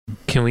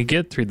Can we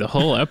get through the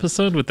whole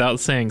episode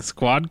without saying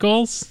squad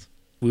goals?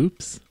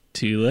 Whoops,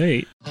 too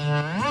late.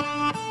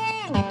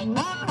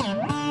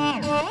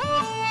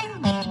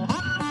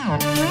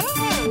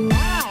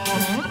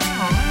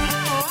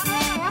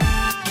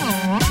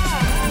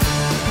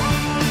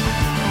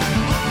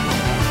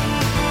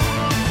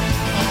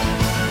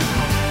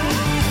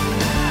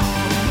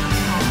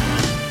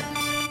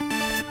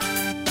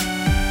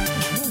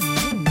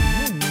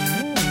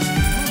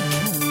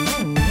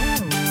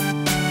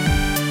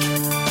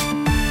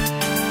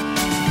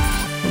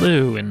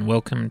 Hello and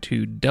welcome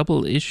to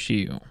Double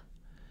Issue.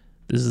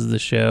 This is the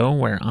show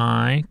where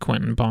I,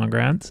 Quentin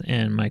Pongratz,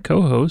 and my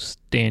co-host,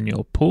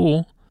 Daniel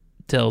Poole,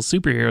 tell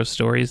superhero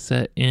stories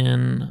set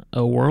in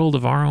a world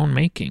of our own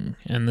making.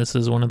 And this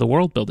is one of the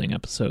world-building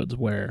episodes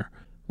where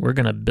we're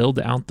going to build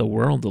out the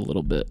world a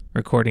little bit.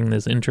 Recording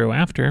this intro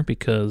after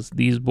because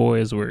these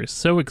boys were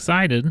so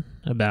excited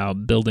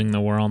about building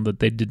the world that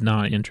they did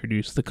not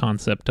introduce the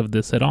concept of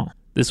this at all.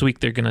 This week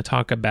they're going to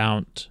talk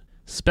about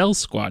Spell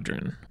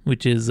Squadron,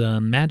 which is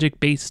a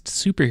magic-based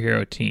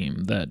superhero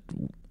team that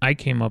I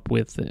came up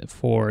with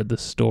for the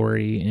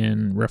story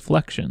in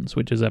Reflections,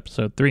 which is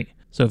episode 3.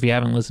 So if you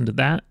haven't listened to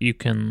that, you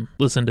can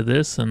listen to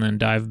this and then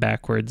dive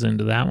backwards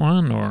into that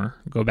one, or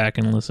go back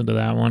and listen to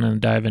that one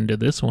and dive into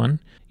this one.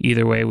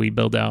 Either way, we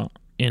build out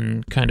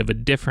in kind of a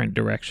different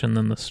direction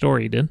than the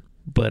story did,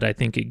 but I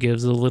think it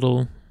gives a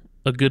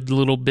good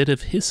little bit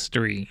of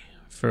history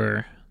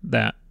for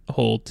that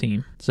whole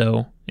team.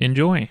 So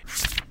enjoy.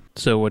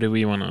 So what do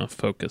we want to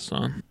focus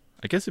on?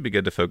 I guess it'd be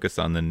good to focus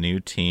on the new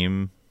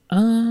team.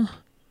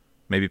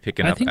 Maybe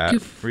picking up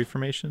at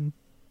Reformation.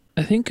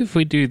 I think if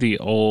we do the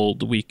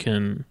old, we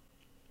can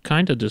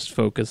kind of just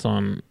focus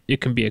on,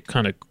 it can be a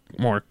kind of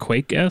more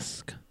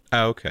Quake-esque.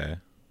 Oh, okay.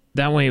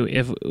 That way,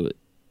 if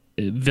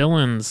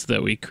villains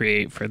that we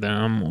create for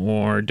them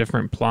or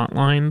different plot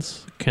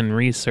lines can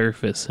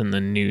resurface in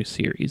the new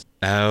series.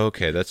 Oh,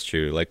 okay, that's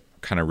true. Like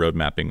kind of road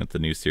mapping that the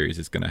new series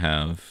is going to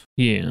have.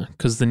 Yeah,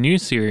 because the new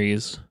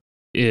series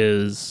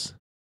is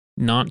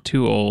not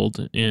too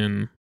old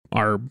in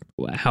our,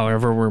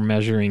 however we're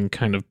measuring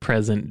kind of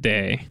present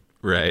day.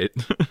 Right.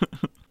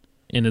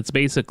 And it's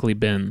basically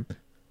been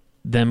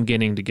them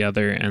getting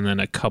together and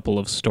then a couple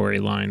of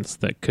storylines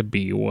that could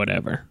be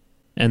whatever.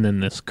 And then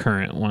this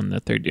current one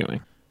that they're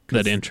doing.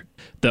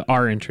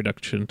 Our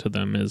introduction to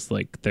them is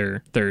like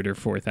their third or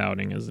fourth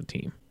outing as a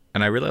team.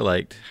 And I really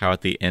liked how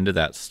at the end of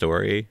that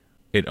story,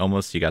 you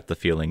got the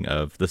feeling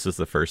of this is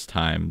the first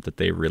time that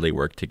they really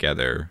work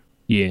together.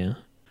 Yeah.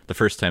 The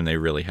first time they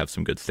really have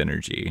some good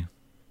synergy.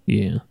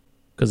 Yeah.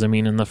 Because, I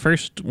mean, in the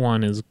first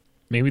one is,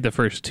 maybe the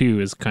first two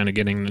is kind of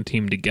getting the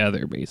team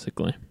together,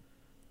 basically.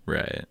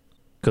 Right.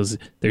 Because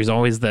there's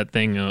always that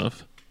thing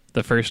of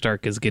the first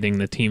arc is getting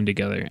the team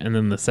together, and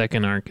then the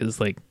second arc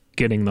is, like,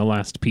 getting the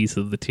last piece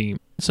of the team.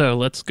 So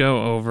let's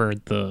go over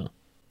the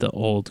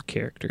old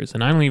characters.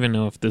 And I don't even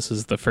know if this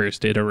is the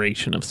first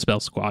iteration of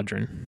Spell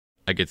Squadron.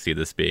 I could see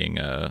this being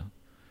a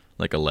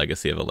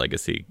legacy of a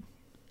legacy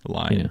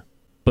line. Yeah.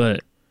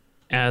 But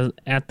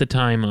at the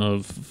time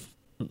of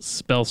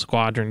Spell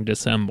Squadron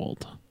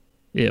dissembled,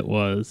 it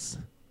was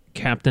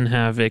Captain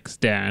Havoc's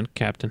dad,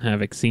 Captain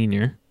Havoc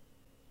Sr.,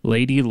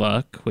 Lady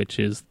Luck, which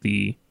is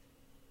the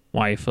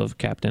wife of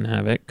Captain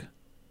Havoc,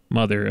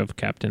 mother of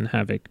Captain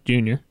Havoc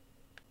Jr.,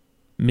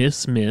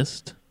 Miss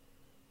Mist,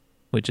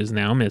 which is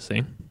now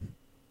missing,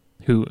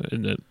 who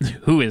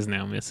is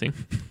now missing.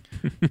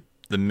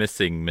 The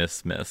missing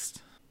Miss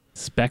Mist.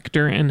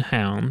 Spectre and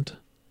Hound,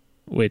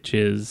 which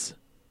is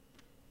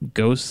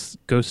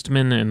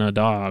Ghostman and a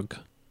dog,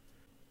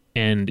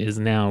 and is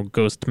now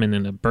Ghostman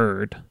and a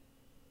bird.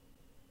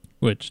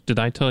 Which, did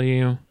I tell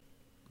you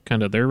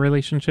kind of their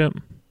relationship?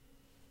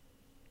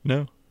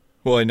 No.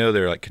 Well, I know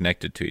they're like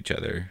connected to each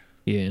other.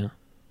 Yeah.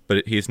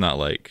 But he's not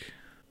like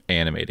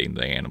animating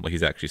the animal.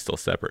 He's actually still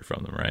separate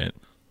from them, right?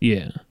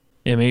 Yeah.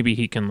 And maybe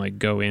he can like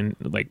go in,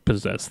 like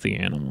possess the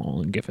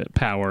animal and give it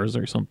powers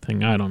or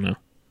something. I don't know.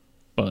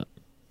 But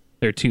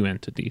they're two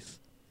entities.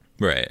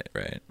 Right.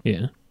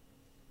 Yeah.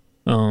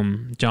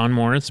 John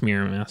Morris,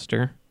 Mirror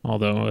Master,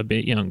 although a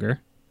bit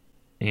younger,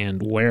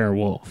 and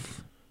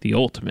Werewolf, the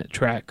ultimate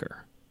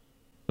tracker,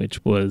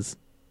 which was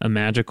a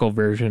magical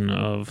version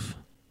of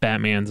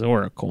Batman's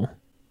Oracle,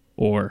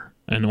 or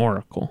an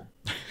Oracle.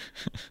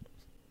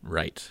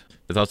 Right.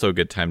 It's also a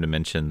good time to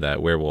mention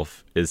that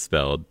werewolf is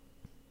spelled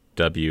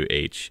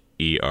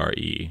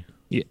W-H-E-R-E.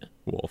 Yeah.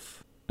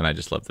 Wolf. And I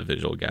just love the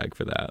visual gag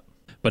for that.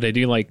 But I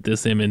do like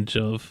this image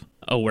of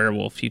a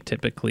werewolf you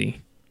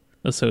typically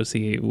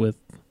associate with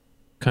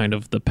kind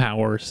of the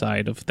power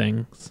side of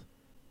things.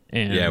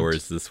 And yeah,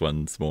 whereas this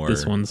one's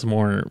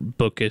more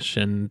bookish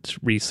and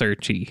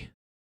researchy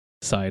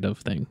side of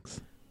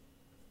things.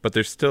 But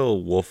they're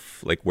still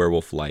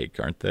werewolf-like,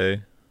 aren't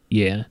they?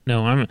 Yeah.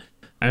 No, I'm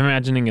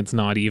imagining it's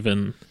not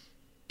even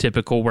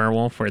typical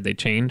werewolf where they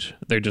change.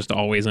 They're just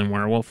always in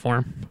werewolf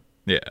form.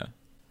 Yeah.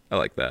 I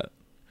like that.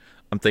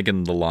 I'm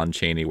thinking the Lon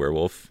Chaney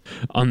werewolf.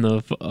 On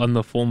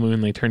the full moon,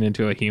 they turn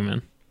into a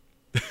human.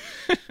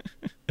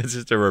 It's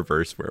just a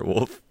reverse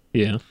werewolf.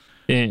 Yeah.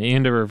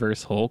 And a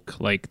reverse Hulk,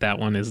 like that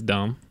one is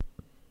dumb.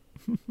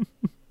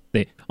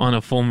 They on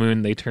a full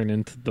moon they turn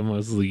into the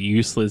most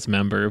useless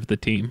member of the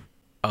team.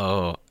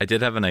 Oh, I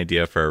did have an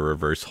idea for a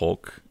reverse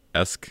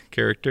Hulk-esque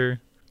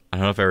character. I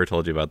don't know if I ever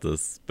told you about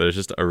this, but it's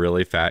just a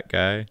really fat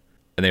guy,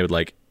 and they would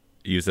like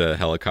use a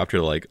helicopter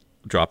to like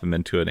drop him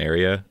into an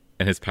area,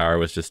 and his power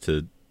was just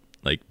to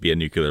like be a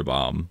nuclear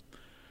bomb.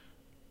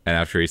 And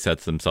after he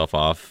sets himself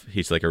off,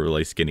 he's like a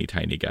really skinny,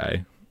 tiny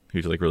guy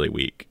who's like really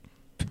weak.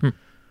 But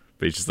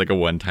he's just like a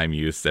one-time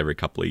use every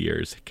couple of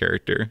years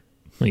character.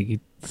 Like he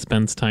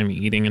spends time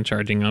eating and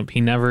charging up.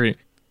 He never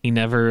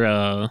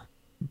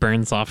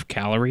burns off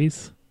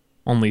calories,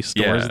 only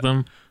stores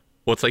them.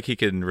 Well, it's like he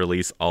can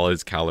release all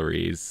his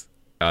calories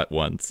at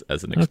once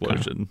as an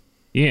explosion.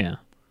 Okay. Yeah,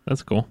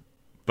 that's cool.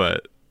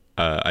 But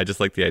I just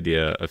like the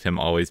idea of him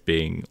always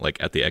being like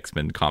at the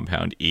X-Men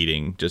compound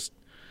eating, just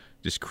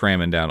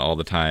cramming down all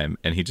the time,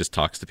 and he just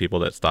talks to people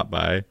that stop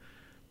by,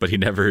 but he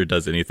never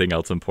does anything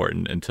else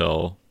important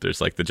until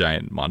there's like the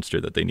giant monster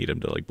that they need him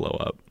to like blow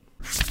up.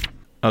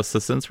 Oh, so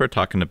since we're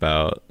talking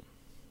about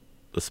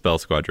the Spell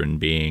Squadron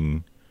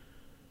being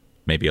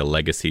maybe a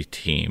legacy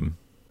team,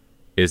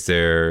 is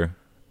there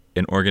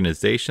an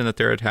organization that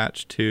they're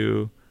attached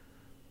to,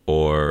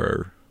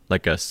 or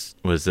like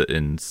was it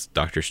in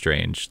Doctor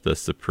Strange, the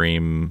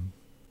Supreme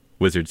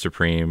Wizard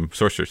Supreme,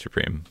 Sorcerer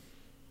Supreme?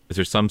 Is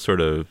there some sort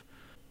of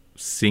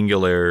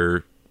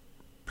singular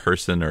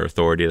person or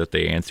authority that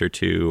they answer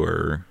to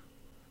or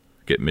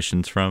get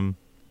missions from?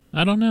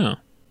 I don't know.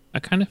 I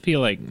kind of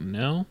feel like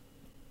no.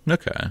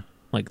 Okay.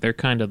 Like they're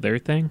kind of their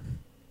thing.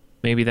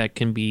 Maybe that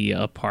can be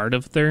a part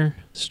of their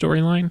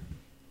storyline,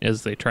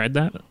 as they tried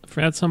that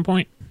at some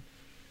point.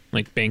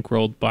 Like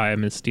bankrolled by a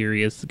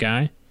mysterious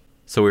guy.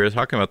 So we were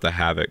talking about the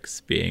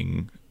Havocs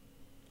being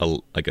a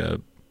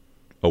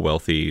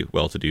wealthy,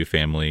 well-to-do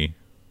family,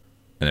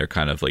 and they're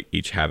kind of like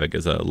each Havoc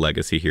is a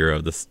legacy hero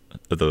of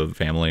the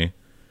family.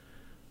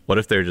 What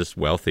if they're just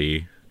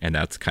wealthy and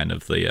that's kind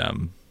of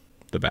the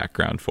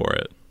background for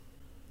it?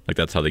 Like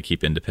that's how they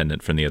keep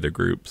independent from the other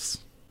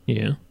groups.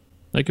 Yeah,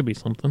 that could be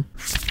something.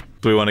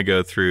 Do we want to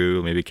go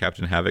through maybe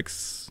Captain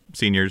Havoc's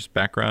Senior's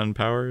background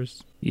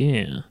powers?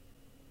 Yeah.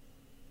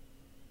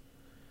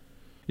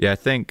 Yeah, I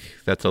think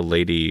that's a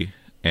Lady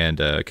and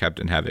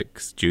Captain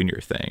Havoc's Junior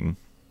thing.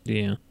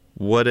 Yeah.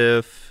 What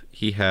if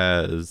he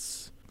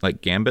has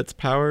like Gambit's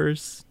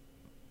powers,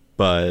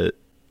 but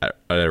at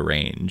a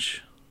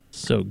range?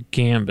 So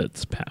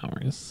Gambit's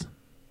powers.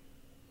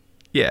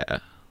 Yeah.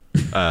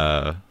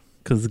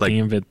 Because like,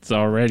 Gambit's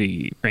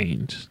already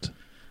ranged.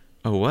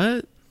 Oh,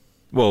 what?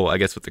 Well, I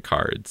guess with the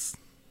cards.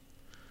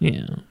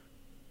 Yeah.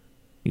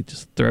 He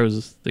just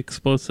throws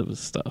explosive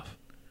stuff.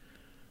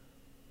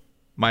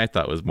 My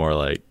thought was more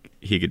like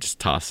he could just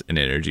toss an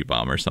energy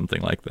bomb or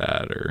something like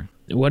that. Or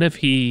what if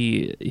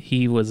he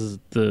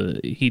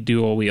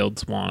dual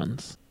wields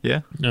wands?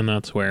 Yeah. And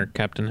that's where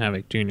Captain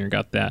Havoc Jr.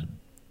 got that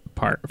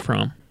part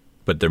from.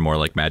 But they're more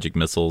like magic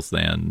missiles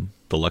than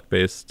the luck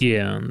based?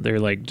 Yeah, they're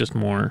like just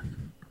more,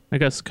 I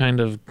guess, kind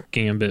of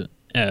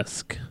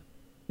Gambit-esque,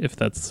 if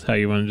that's how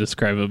you want to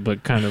describe it,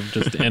 but kind of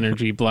just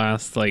energy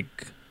blasts,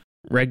 like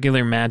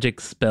regular magic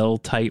spell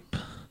type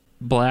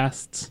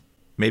blasts.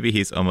 Maybe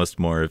he's almost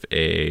more of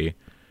a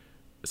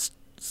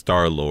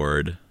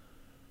Star-Lord,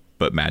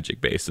 but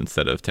magic-based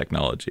instead of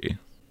technology.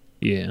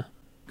 Yeah.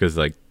 Because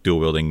like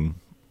dual-wielding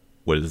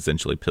what is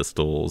essentially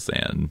pistols,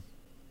 and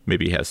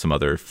maybe he has some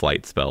other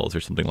flight spells or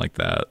something like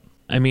that.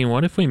 I mean,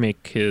 what if we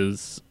make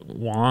his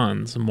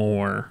wands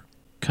more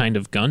kind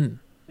of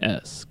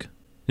gun-esque?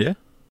 Yeah.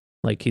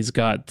 Like he's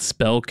got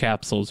spell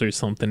capsules or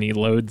something he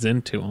loads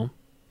into them.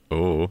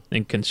 Oh.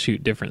 And can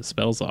shoot different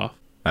spells off.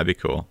 That'd be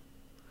cool.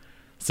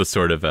 So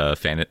sort of a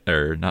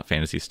not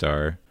Fantasy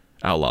Star,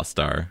 Outlaw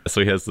Star.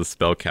 So he has the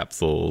spell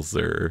capsules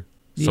or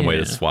some way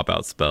to swap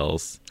out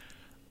spells.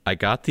 I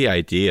got the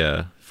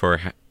idea for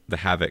the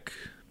Havoc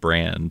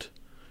brand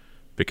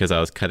because I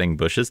was cutting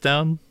bushes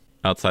down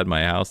outside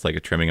my house,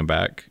 like trimming them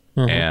back.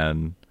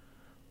 And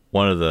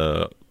one of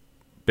the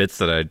bits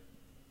that I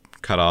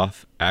cut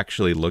off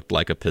actually looked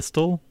like a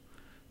pistol,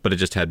 but it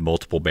just had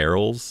multiple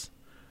barrels.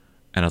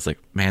 And I was like,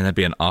 man, that'd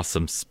be an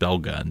awesome spell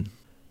gun.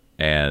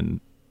 And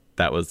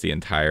that was the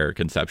entire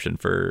conception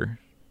for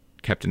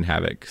Captain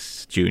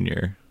Havoc's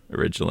Jr.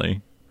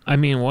 originally. I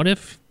mean, what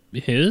if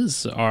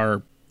his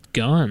are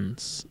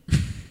guns?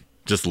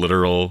 Just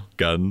literal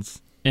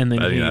guns. And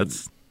then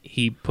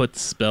he puts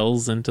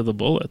spells into the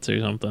bullets or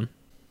something.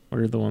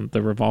 What are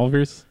the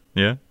revolvers?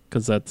 Yeah.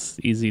 Because that's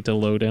easy to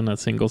load in a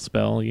single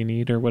spell you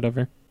need or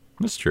whatever.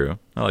 That's true.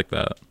 I like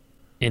that.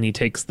 And he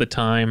takes the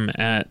time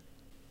at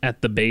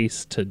the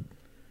base to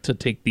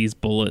take these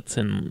bullets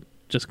and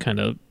just kind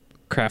of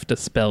craft a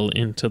spell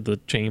into the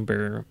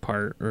chamber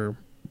part, or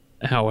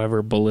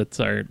however bullets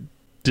are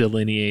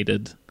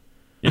delineated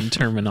in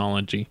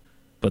terminology.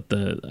 But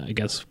I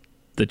guess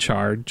the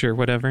charge or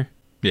whatever.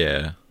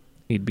 Yeah.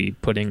 He'd be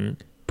putting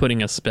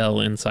a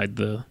spell inside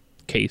the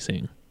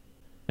casing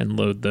and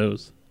load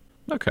those.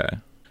 Okay.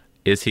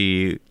 Is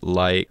he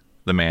like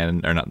the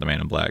man, or not the Man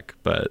in Black,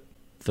 but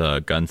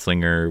the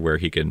gunslinger where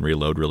he can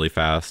reload really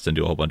fast and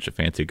do a whole bunch of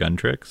fancy gun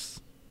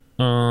tricks?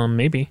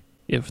 Maybe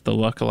if the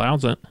luck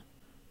allows it.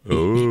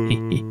 Oh.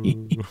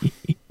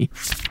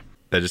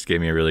 That just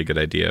gave me a really good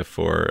idea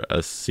for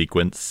a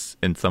sequence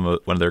in one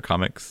of their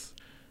comics.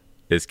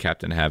 Is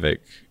Captain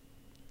Havoc,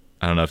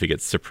 I don't know if he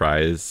gets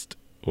surprised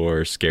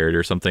or scared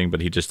or something,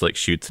 but he just like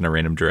shoots in a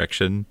random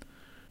direction,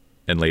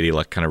 and Lady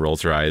Luck kind of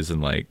rolls her eyes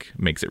and like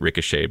makes it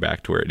ricochet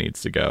back to where it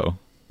needs to go.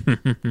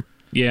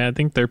 Yeah, I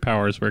think their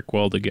powers work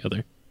well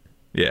together.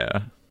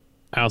 Yeah.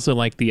 I also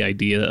like the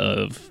idea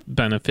of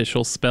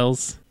beneficial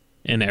spells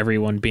and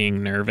everyone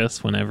being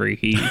nervous whenever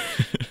he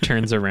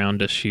turns around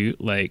to shoot.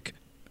 Like,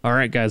 all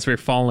right, guys, we're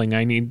falling.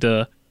 I need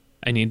to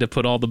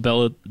put all the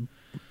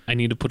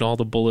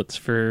bullets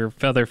for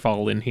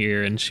Featherfall in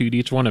here and shoot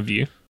each one of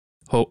you.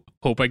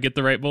 Hope I get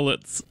the right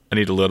bullets. I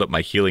need to load up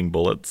my healing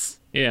bullets.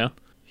 Yeah.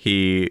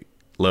 He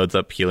loads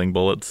up healing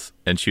bullets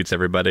and shoots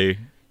everybody.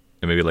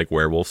 And maybe like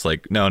werewolf's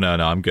like, no,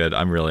 I'm good.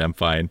 I'm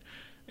fine.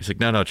 He's like,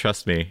 no,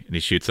 trust me. And he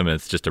shoots him and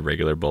it's just a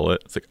regular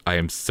bullet. It's like, I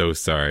am so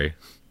sorry.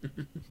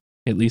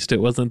 At least it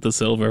wasn't the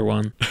silver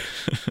one.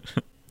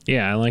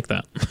 Yeah, I like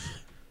that.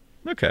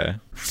 Okay.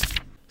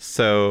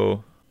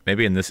 So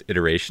maybe in this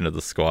iteration of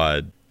the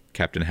squad,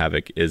 Captain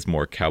Havoc is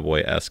more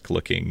cowboy-esque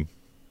looking.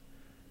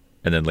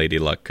 And then Lady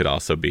Luck could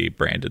also be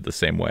branded the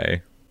same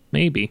way.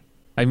 Maybe.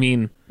 I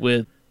mean,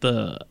 with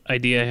the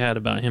idea I had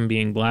about him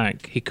being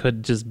black, he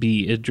could just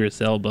be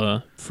Idris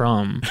Elba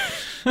from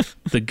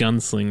the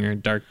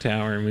Gunslinger Dark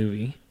Tower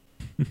movie.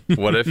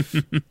 What if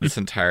this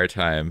entire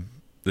time,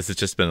 this has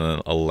just been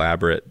an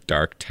elaborate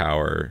Dark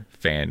Tower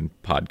fan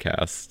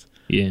podcast?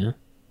 Yeah.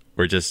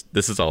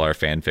 This is all our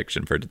fan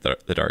fiction for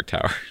the Dark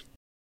Tower.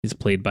 He's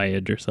played by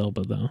Idris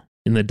Elba, though,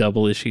 in the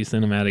double-issue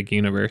cinematic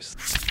universe.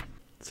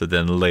 So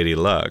then Lady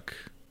Luck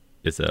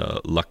is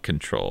a luck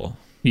control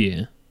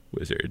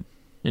wizard.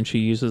 And she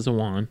uses a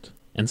wand.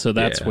 And so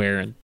that's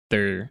where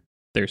their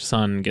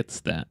son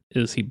gets that,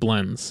 is he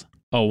blends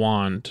a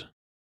wand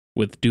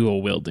with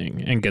dual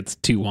wielding and gets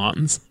 2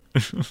 wands.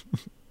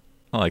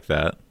 I like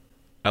that.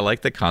 I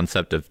like the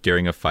concept of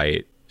during a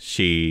fight,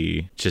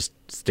 she just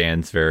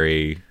stands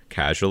very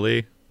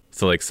casually.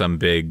 So like some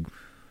big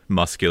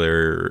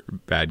muscular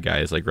bad guy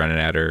is like running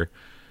at her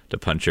to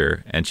punch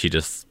her and she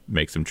just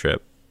makes him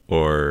trip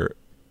or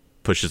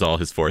pushes all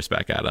his force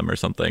back at him or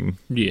something.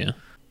 Yeah.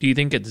 Do you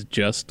think it's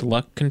just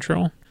luck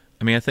control?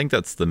 I mean, I think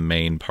that's the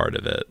main part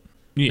of it.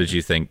 Yeah. Do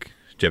you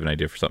have an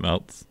idea for something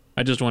else?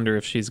 I just wonder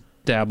if she's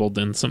dabbled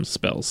in some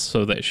spells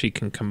so that she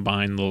can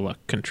combine the luck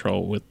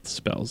control with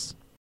spells.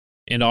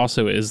 And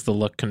also, is the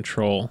luck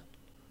control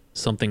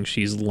something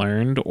she's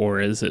learned,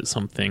 or is it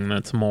something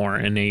that's more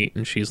innate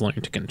and she's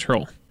learned to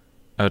control?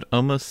 I would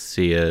almost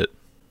see it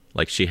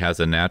like she has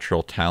a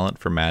natural talent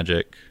for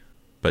magic,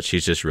 but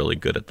she's just really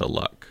good at the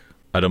luck.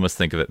 I'd almost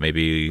think of it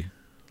maybe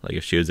like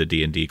if she was a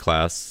D&D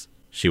class,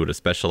 she would have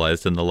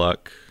specialized in the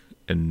luck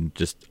and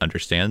just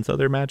understands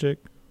other magic.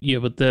 Yeah,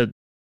 but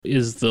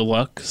is the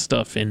luck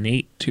stuff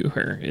innate to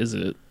her? Is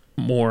it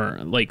more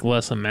like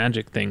less a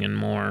magic thing and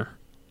more,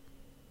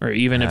 or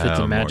even if it's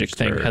a magic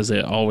thing, has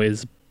it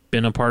always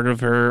been a part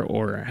of her,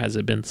 or has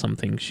it been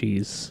something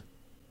she's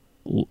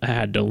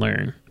had to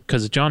learn?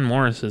 Because John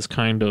Morris is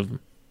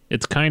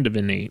it's kind of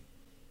innate,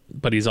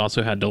 but he's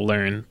also had to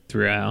learn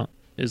throughout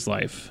his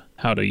life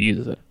how to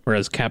use it.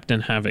 Whereas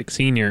Captain Havoc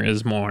Sr.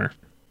 is more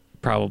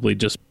probably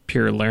just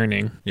pure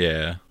learning.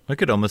 Yeah. It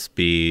could almost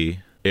be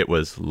it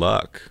was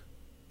luck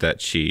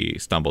that she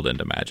stumbled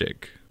into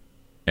magic.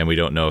 And we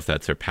don't know if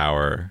that's her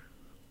power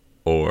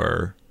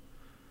or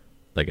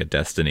like a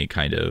destiny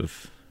kind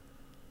of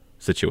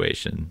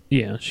situation.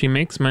 Yeah, she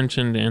makes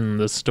mention in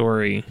the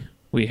story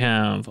we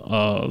have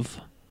of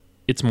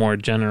it's more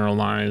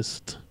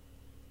generalized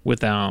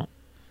without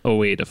a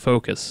way to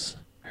focus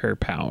her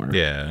power.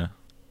 Yeah.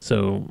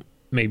 So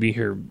maybe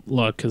her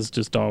luck has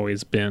just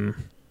always been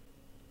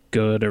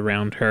good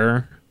around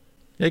her.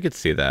 Yeah, I could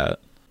see that.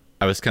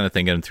 I was kind of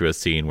thinking through a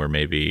scene where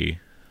maybe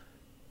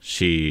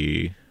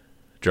she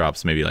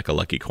drops maybe like a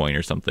lucky coin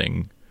or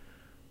something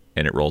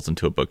and it rolls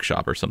into a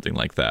bookshop or something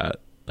like that.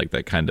 Like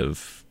that kind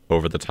of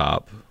over the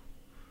top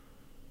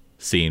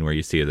scene where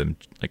you see them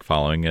like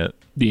following it.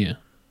 Yeah.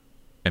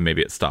 And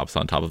maybe it stops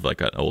on top of like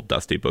an old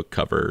dusty book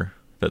cover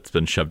that's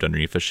been shoved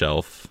underneath a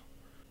shelf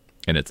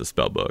and it's a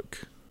spell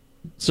book.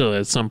 So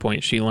at some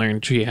point she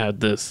learned she had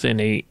this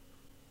innate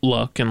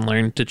luck and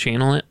learned to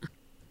channel it.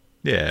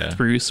 Yeah.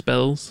 Through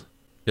spells.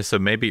 Yeah, so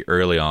maybe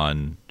early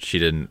on she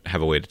didn't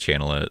have a way to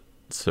channel it,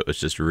 so it was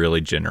just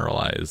really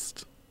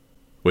generalized,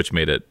 which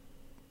made it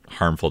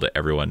harmful to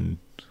everyone.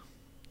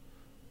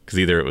 Because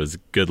either it was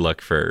good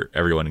luck for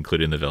everyone,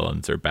 including the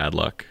villains, or bad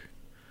luck,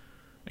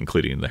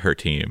 including her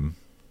team.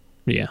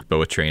 Yeah. But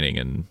with training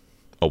and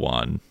a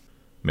wand,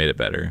 made it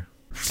better.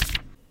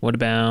 What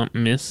about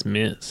Miss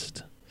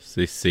Mist?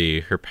 So you see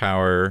her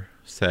power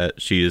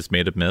set, she is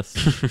made of mist.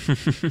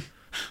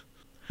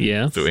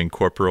 Yeah. So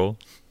incorporeal.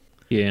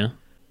 Yeah.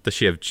 Does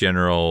she have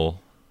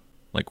general,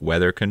 like,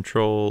 weather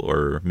control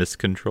or mist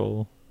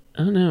control? I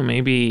don't know,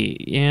 maybe,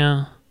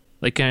 yeah.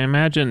 Like, I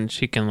imagine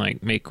she can,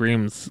 like, make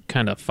rooms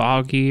kind of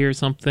foggy or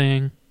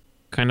something,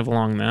 kind of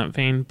along that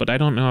vein, but I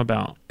don't know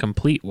about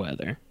complete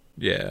weather.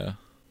 Yeah.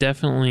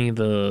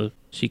 Definitely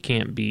she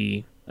can't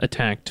be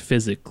attacked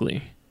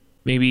physically.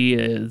 Maybe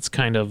it's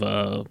kind of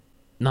a,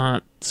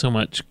 not so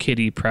much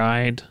Kitty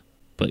Pryde,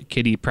 but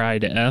Kitty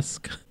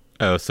Pryde-esque.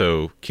 Oh,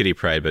 so Kitty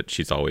Pryde, but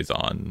she's always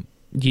on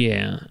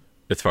Yeah.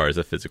 as far as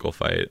a physical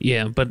fight.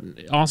 Yeah, but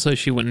also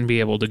she wouldn't be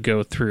able to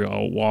go through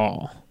a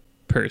wall,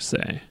 per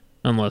se,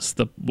 unless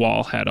the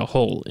wall had a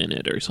hole in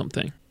it or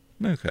something.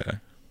 Okay.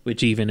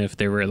 Which even if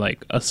there were,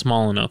 like, a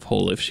small enough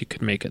hole, if she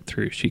could make it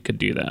through, she could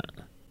do that.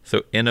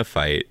 So in a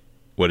fight,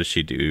 what does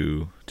she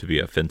do to be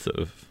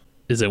offensive?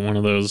 Is it one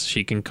of those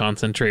she can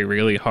concentrate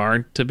really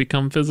hard to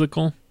become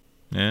physical?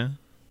 Yeah.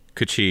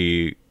 Could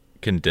she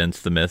condense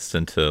the mist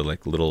into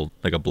like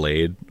a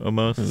blade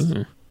almost?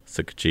 Ooh.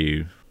 So could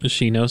she... Does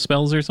she know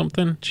spells or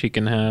something? She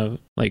can have,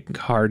 like,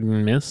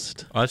 harden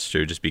mist. Oh, that's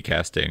true. Just be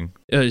casting.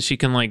 She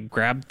can, like,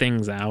 grab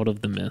things out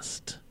of the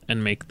mist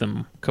and make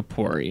them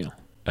corporeal.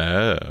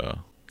 Oh.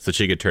 So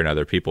she could turn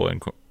other people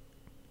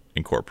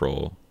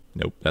incorporeal.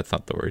 Nope, that's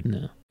not the word.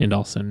 No. And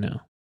also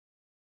no.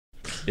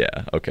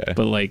 Yeah, okay.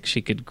 But, like,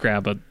 she could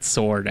grab a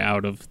sword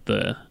out of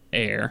the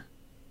air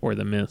or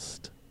the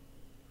mist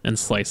and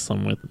slice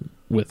them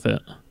with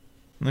it.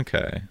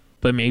 Okay.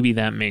 But maybe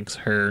that makes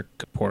her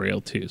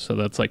corporeal too, so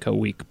that's like a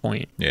weak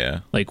point. Yeah.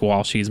 Like,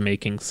 while she's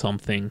making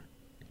something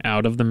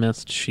out of the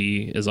mist,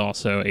 she is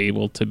also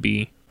able to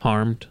be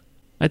harmed.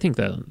 I think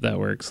that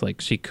works.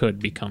 Like, she could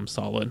become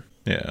solid.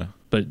 Yeah.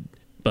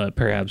 But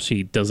perhaps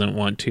she doesn't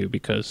want to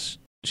because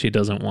she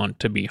doesn't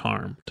want to be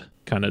harmed,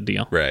 kind of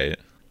deal. Right.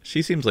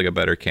 She seems like a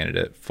better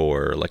candidate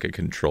for like a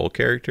control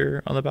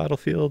character on the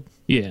battlefield.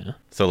 Yeah.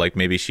 So like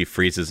maybe she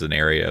freezes an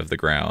area of the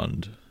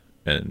ground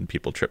and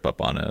people trip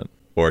up on it.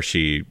 Or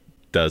she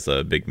does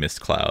a big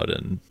mist cloud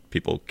and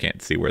people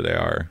can't see where they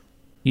are.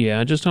 Yeah,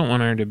 I just don't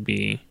want her to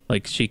be,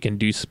 like, she can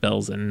do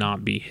spells and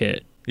not be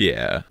hit.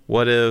 Yeah.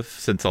 What if,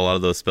 since a lot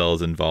of those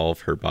spells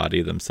involve her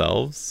body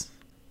themselves,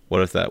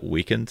 what if that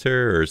weakens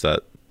her? Or is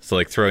that... So,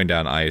 like, throwing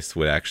down ice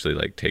would actually,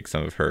 like, take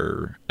some of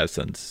her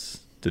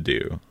essence to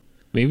do.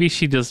 Maybe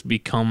she just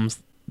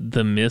becomes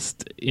the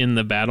mist in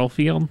the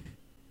battlefield.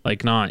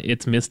 Like, not,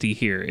 it's misty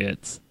here.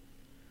 It's,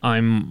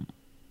 I'm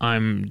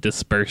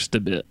dispersed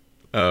a bit.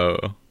 Oh.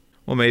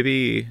 Well,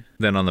 maybe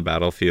then on the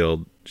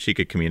battlefield, she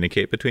could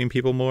communicate between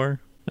people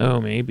more. Oh,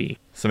 maybe.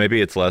 So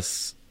maybe it's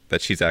less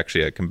that she's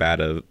actually a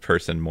combative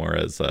person, more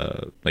as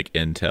like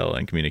intel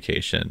and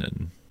communication,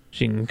 and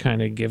She can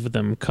kind of give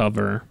them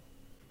cover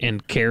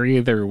and carry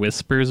their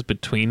whispers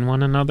between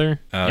one another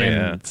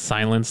and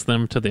silence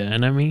them to the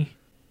enemy.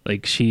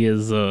 Like, she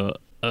is a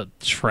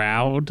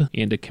shroud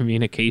and a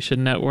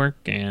communication network,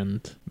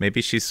 and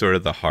maybe she's sort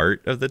of the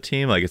heart of the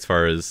team, like as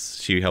far as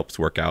she helps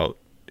work out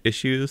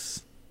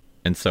issues.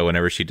 And so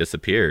whenever she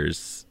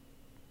disappears,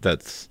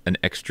 that's an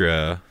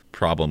extra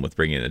problem with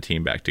bringing the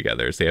team back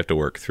together. So they have to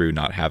work through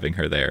not having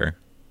her there.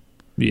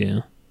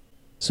 yeah.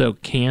 So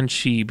can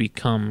she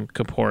become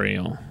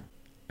corporeal?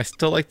 I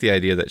still like the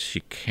idea that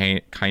she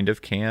kind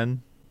of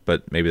can,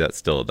 but maybe that's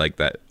still like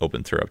that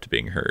opens her up to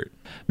being hurt.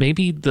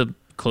 Maybe the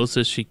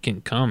closest she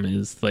can come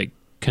is like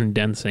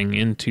condensing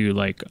into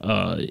like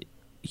a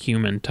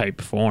human type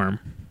form.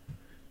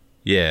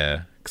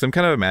 Yeah, because I'm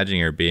kind of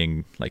imagining her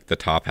being like the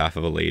top half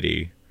of a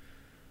lady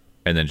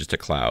and then just a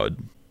cloud.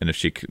 And if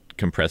she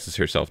compresses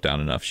herself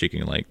down enough, she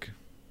can like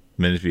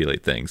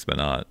manipulate things, but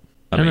not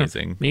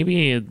amazing.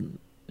 Maybe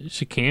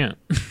she can't.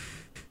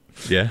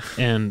 Yeah.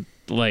 And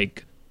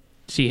like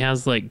she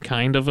has like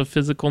kind of a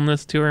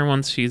physicalness to her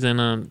once she's in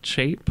a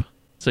shape.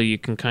 So you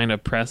can kind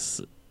of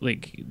press,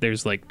 like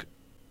there's like,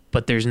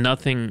 but there's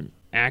nothing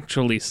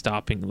actually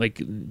stopping.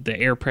 Like the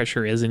air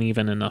pressure isn't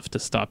even enough to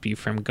stop you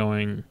from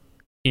going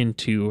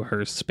into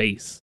her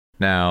space.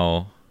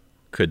 Now,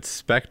 could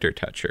Spectre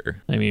touch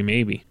her? I mean,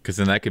 maybe. Because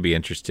then that could be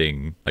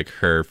interesting, like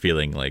her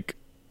feeling like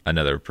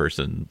another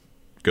person,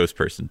 ghost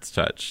person's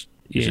touch.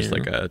 It's just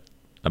like a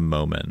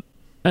moment.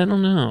 I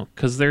don't know,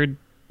 because they're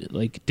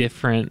like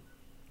different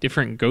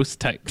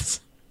ghost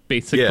types,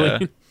 basically. Yeah.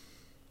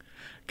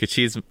 Because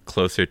she's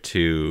closer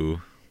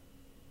to...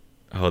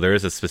 Oh, there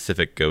is a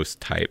specific ghost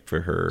type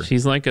for her.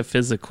 She's like a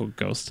physical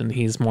ghost, and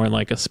he's more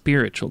like a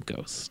spiritual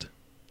ghost.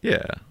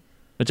 Yeah.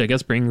 Which I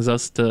guess brings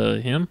us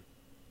to him.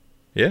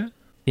 Yeah.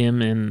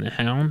 Him and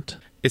Hound.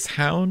 Is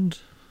Hound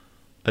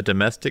a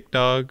domestic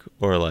dog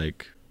or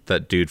like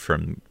that dude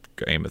from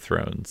Game of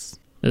Thrones?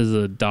 Is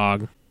a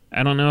dog.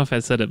 I don't know if I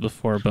said it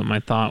before, but my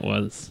thought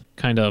was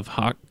kind of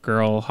hawk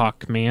girl,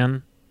 hawk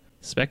man.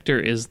 Spectre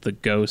is the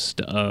ghost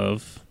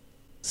of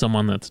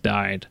someone that's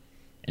died,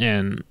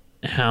 and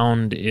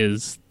Hound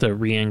is the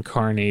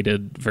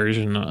reincarnated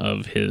version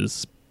of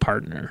his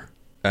partner.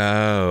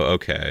 Oh,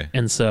 okay.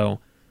 And so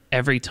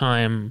every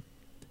time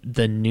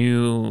the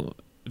new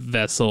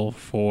vessel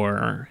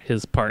for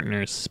his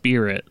partner's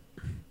spirit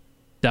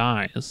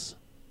dies,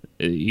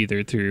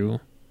 either through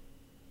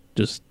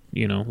just,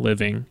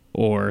 living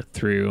or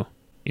through,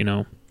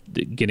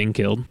 getting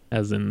killed,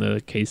 as in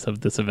the case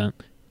of this event,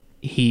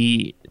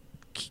 he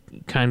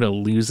kind of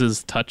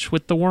loses touch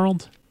with the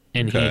world,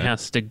 and he Okay.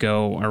 has to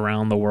go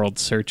around the world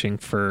searching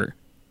for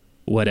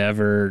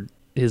whatever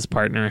his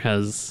partner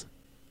has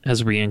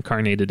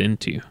reincarnated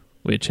into,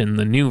 which in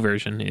the new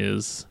version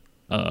is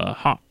a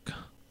hawk.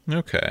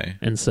 Okay.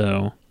 And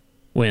so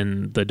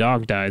when the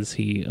dog dies,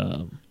 he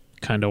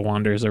kind of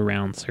wanders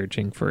around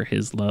searching for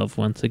his love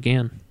once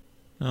again,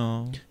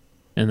 Oh.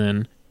 and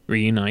then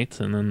reunites,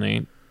 and then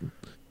they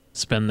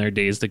spend their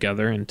days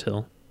together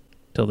until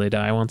they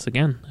die once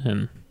again,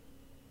 and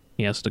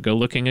he has to go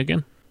looking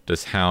again.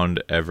 Does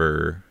Hound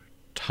ever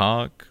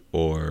talk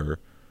or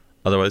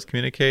otherwise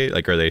communicate?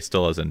 Like, are they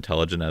still as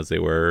intelligent as they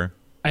were?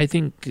 I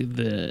think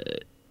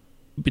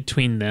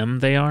between them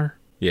they are.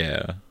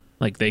 Yeah.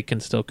 Like, they can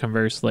still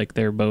converse, like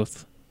they're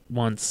both,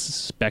 once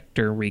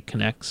Spectre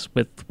reconnects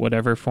with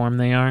whatever form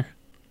they are,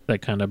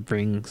 that kind of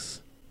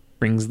brings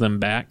them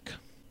back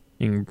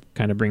and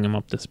kind of bring them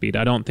up to speed.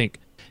 I don't think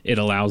it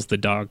allows the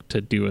dog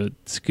to do a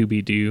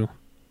Scooby-Doo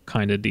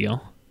kind of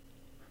deal,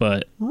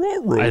 but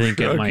I think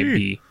it might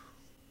be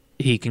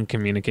he can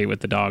communicate with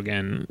the dog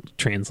and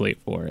translate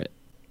for it.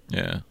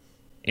 Yeah.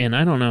 And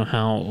I don't know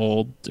how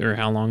old or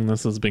how long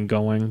this has been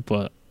going,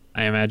 but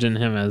I imagine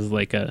him as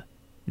like a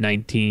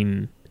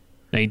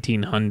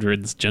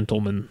 1900s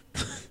gentleman.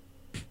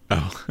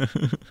 Oh.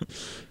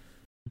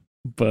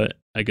 But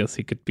I guess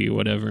he could be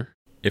whatever.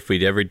 If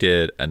we ever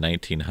did a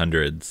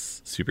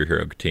 1900s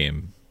superhero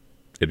team,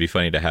 it'd be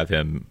funny to have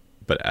him,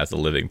 but as a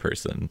living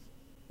person.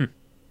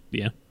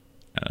 Yeah.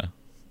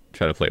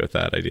 Try to play with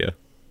that idea.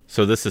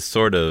 So this is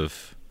sort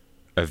of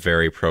a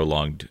very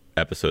prolonged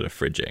episode of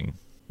fridging.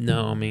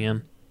 No,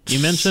 man.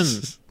 You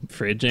mentioned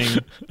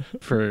fridging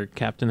for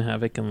Captain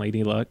Havoc and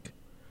Lady Luck,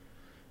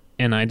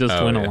 and I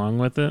just went along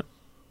with it.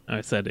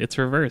 I said, it's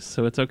reverse,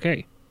 so it's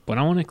okay. But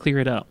I want to clear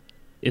it up.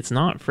 It's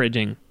not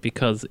fridging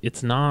because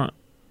it's not...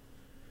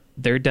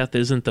 Their death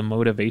isn't the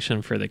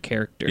motivation for the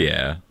character.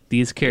 Yeah.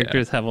 These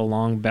characters have a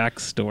long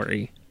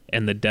backstory,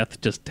 and the death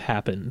just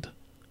happened.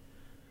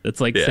 It's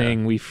like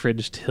saying we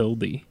fridged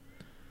Hildy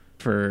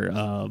for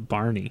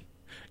Barney.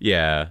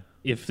 Yeah.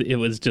 If it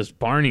was just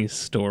Barney's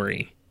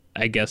story,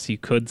 I guess you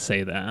could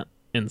say that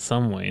in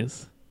some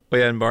ways.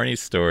 Well, yeah, in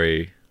Barney's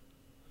story,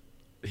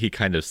 he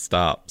kind of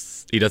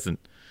stops. He doesn't...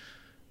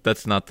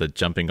 That's not the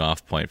jumping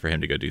off point for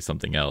him to go do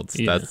something else.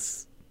 Yeah.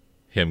 That's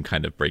him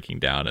kind of breaking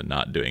down and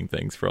not doing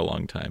things for a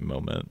long time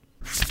moment.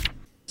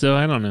 So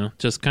I don't know.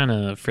 Just kind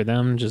of, for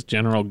them, just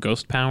general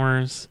ghost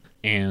powers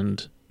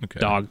and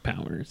dog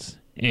powers.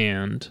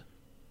 And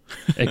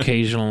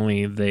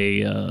occasionally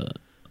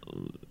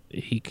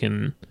he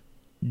can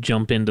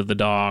jump into the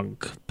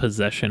dog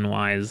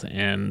possession-wise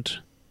and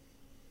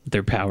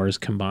their powers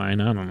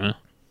combine. I don't know.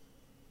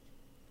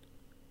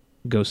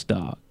 Ghost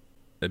dog.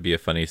 It'd be a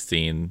funny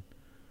scene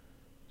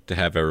to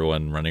have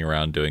everyone running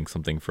around doing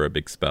something for a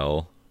big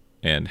spell,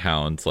 and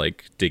Hound's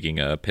like digging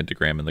a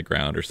pentagram in the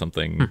ground or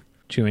something.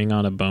 Chewing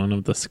on a bone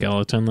of the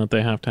skeleton that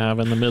they have to have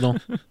in the middle.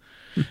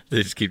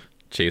 They just keep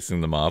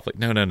chasing them off. Like,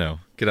 no,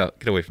 get out,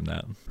 get away from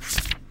that.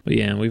 But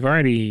yeah, we've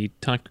already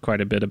talked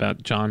quite a bit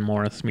about John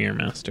Morris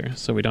Mirrormaster,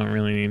 so we don't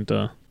really need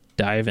to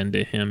dive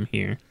into him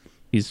here.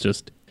 He's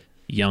just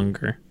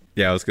younger.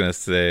 Yeah, I was gonna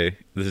say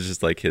this is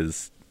just like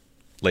his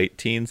late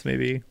teens,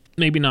 maybe.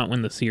 Maybe not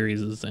when the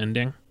series is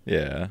ending.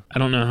 Yeah. I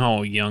don't know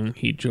how young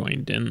he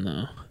joined in,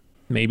 though.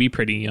 Maybe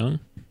pretty young.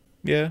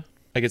 Yeah.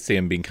 I could see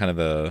him being kind of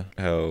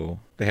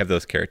they have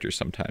those characters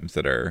sometimes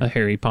that are A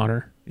Harry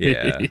Potter.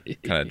 yeah,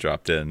 kind of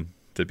dropped in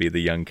to be the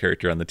young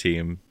character on the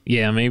team.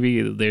 Yeah,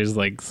 maybe there's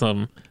like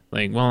some,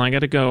 like, well, I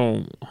gotta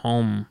go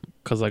home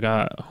because I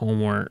got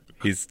homework.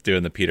 He's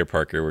doing the Peter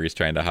Parker where he's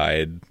trying to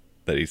hide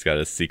that he's got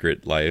a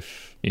secret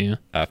life Yeah.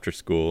 after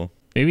school.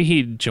 Maybe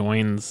he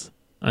joins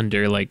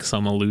under like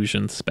some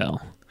illusion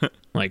spell.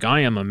 Like, I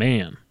am a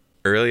man.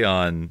 Early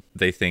on,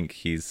 they think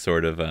he's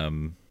sort of,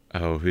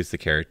 who's the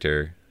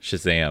character?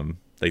 Shazam.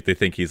 Like, they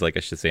think he's like a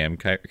Shazam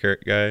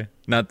guy.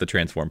 Not the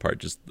transform part,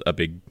 just a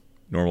big,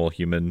 normal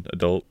human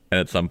adult. And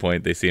at some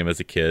point, they see him as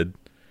a kid,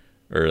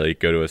 or like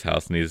go to his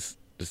house and he's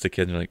just a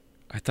kid. And they're like,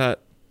 I thought,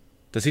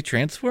 does he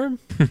transform?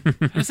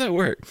 How does that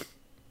work?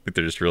 Like,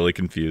 they're just really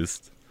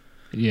confused.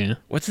 Yeah.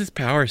 What's his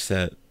power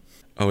set?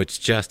 Oh, it's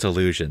just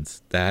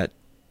illusions. That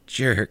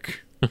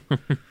jerk.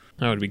 That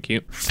would be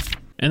cute.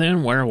 And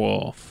then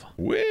Werewolf,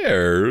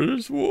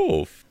 Where's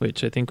Wolf?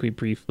 which I think we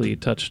briefly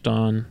touched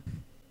on.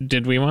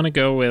 Did we want to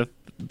go with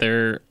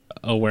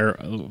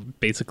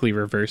basically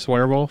reverse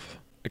werewolf?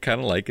 I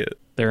kind of like it.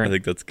 They're, I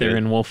think that's good. They're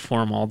in wolf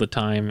form all the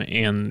time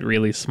and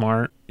really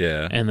smart.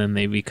 Yeah. And then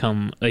they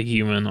become a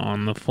human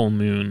on the full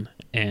moon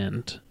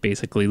and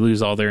basically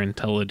lose all their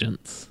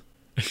intelligence.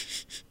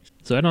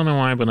 So I don't know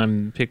why, but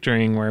I'm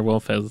picturing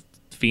werewolf as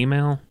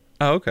female.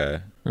 Oh,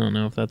 okay. I don't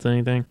know if that's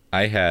anything.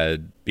 I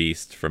had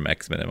Beast from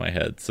X-Men in my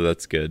head, so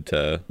that's good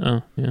to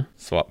Oh, yeah.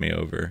 swap me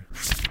over.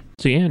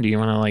 So yeah, do you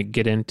want to like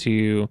get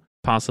into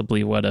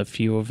possibly what a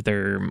few of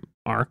their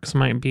arcs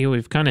might be?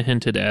 We've kind of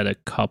hinted at a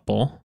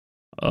couple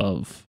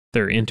of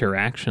their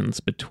interactions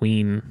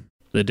between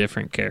the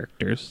different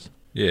characters.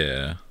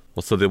 Yeah.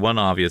 Well, so the one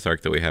obvious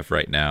arc that we have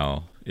right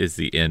now is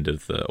the end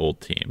of the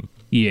old team.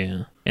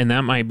 Yeah. And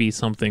that might be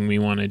something we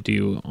want to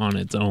do on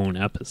its own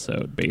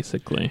episode,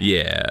 basically.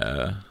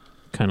 Yeah.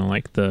 Kind of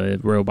like the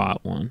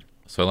robot one.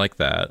 So I like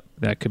that.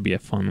 That could be a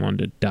fun one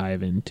to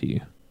dive into.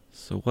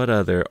 So what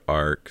other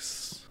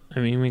arcs? I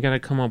mean, we got to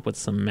come up with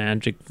some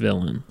magic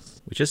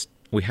villains.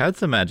 We had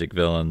some magic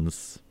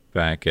villains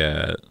back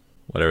at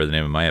whatever the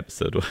name of my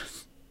episode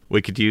was.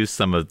 We could use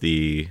some of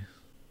the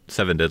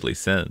 7 deadly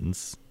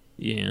sins.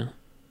 Yeah.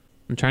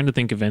 I'm trying to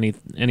think if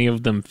any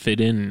of them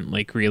fit in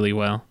like really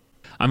well.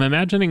 I'm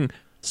imagining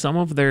some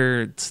of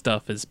their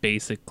stuff is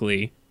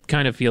basically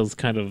feels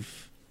kind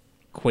of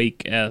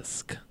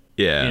Quake-esque.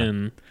 Yeah.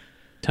 In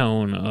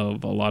tone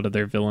of a lot of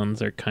their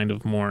villains are kind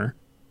of more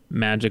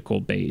magical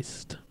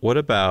based. What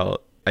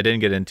about, I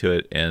didn't get into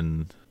it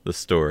in the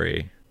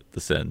story,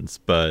 the sins,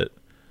 but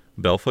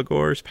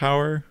Belphegor's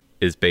power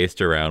is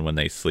based around when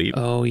they sleep.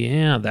 Oh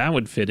yeah, that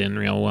would fit in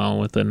real well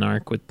with an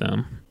arc with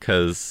them.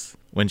 Because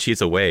when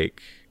she's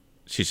awake,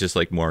 she's just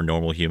like more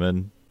normal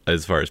human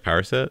as far as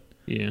power set.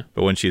 Yeah.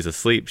 But when she's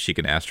asleep, she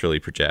can astrally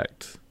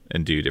project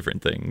and do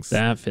different things.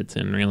 That fits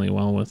in really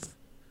well with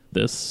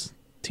this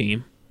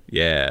team.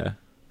 Yeah.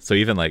 So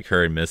even like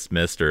her and Miss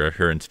Mist or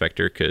her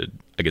Inspector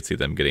I could see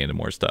them getting into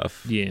more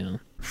stuff. Yeah.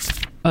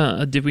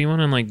 Did we want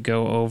to like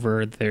go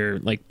over their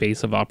like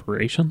base of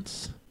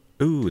operations?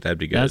 Ooh, that'd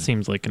be good. That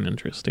seems like an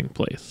interesting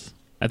place.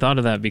 I thought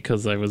of that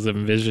because I was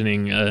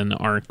envisioning an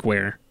arc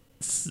where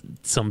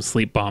some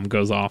sleep bomb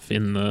goes off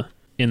in the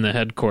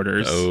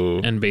headquarters,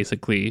 and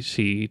basically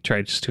she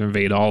tries to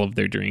invade all of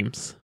their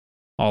dreams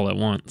all at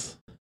once.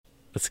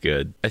 That's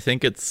good. I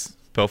think it's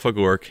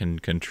Belphegor can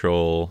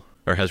control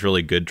or has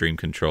really good dream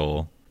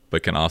control,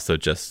 but can also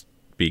just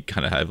be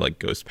kind of have like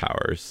ghost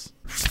powers.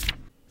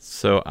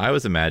 So I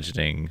was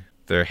imagining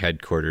their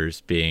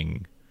headquarters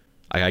being,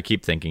 I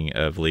keep thinking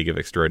of League of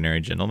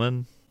Extraordinary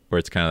Gentlemen, where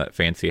it's kind of that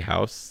fancy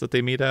house that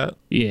they meet at.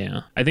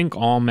 Yeah, I think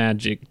all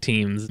magic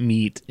teams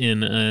meet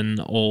in an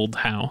old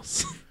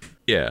house.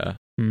 Yeah.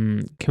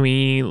 Can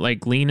we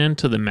like lean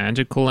into the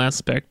magical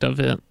aspect of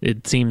it?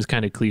 It seems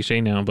kind of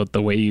cliche now, but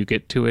the way you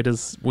get to it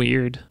is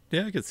weird.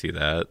 Yeah, I could see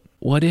that.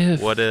 What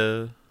if?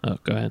 Oh,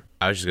 go ahead.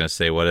 I was just going to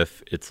say, what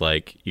if it's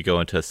like you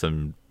go into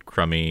some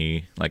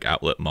crummy like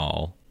outlet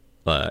mall,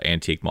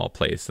 antique mall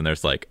place, and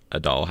there's like a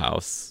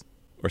dollhouse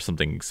or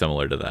something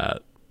similar to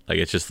that. Like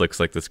it just looks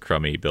like this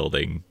crummy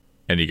building,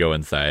 and you go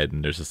inside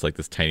and there's just like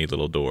this tiny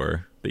little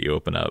door that you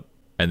open up,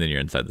 and then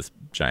you're inside this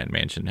giant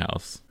mansion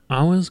house.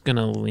 I was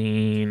gonna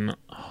lean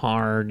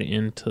hard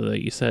into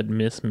the, you said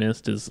Miss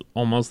Mist is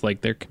almost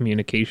like their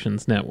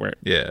communications network.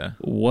 Yeah.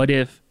 What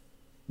if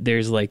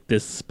there's like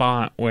this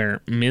spot where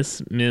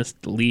Miss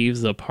Mist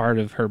leaves a part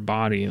of her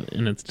body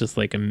and it's just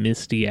like a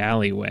misty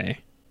alleyway,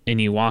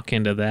 and you walk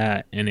into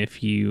that, and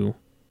if you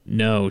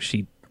know,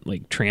 she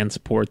like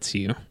transports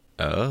you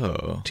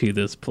to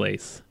this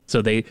place.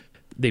 So they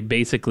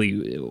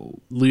basically,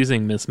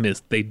 losing Miss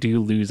Mist, they do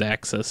lose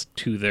access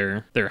to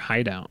their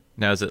hideout.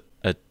 Now, is it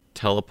a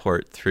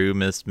teleport through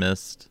Miss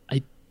Mist?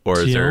 Or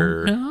is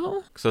there?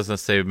 No. Because I was gonna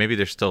say maybe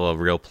there's still a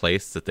real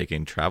place that they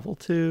can travel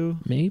to.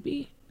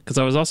 Maybe. Because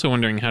I was also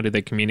wondering, how do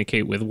they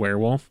communicate with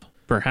Werewolf?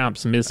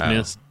 Perhaps Miss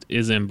Mist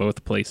is in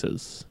both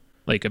places,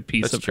 like a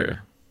piece of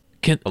her.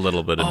 A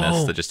little bit of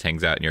mist that just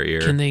hangs out in your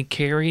ear. Can they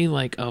carry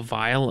like a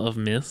vial of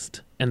mist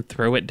and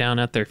throw it down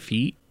at their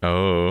feet?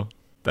 Oh,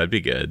 that'd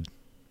be good.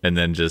 And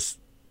then just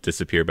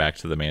disappear back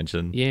to the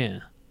mansion.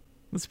 Yeah.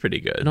 That's pretty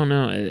good. I don't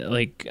know.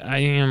 Like, I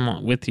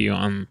am with you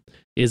on,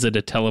 is it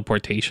a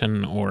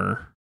teleportation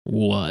or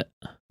what?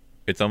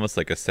 It's almost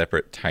like a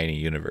separate tiny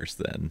universe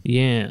then.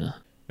 Yeah.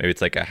 Maybe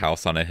it's like a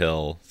house on a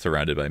hill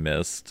surrounded by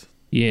mist.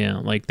 Yeah,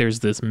 like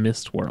there's this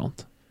mist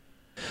world.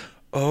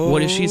 Oh.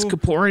 What if she's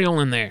corporeal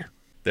in there?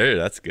 There,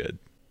 that's good.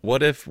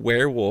 What if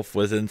Werewolf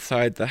was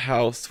inside the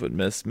house with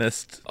Miss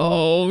Mist?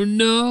 Oh,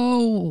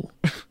 no.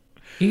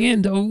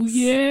 And oh,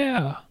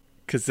 yeah.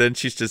 Because then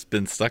she's just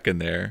been stuck in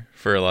there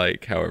for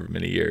like however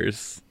many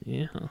years.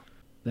 Yeah,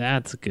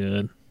 that's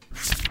good.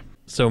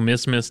 So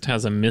Miss Mist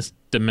has a mist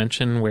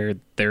dimension where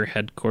their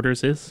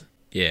headquarters is?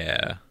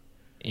 Yeah.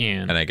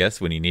 And I guess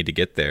when you need to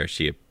get there,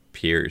 she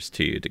appears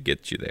to you to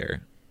get you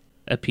there.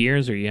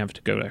 Appears, or you have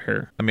to go to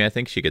her? I mean, I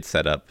think she could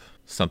set up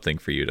something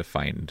for you to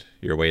find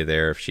your way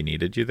there if she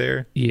needed you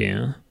there.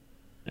 Yeah.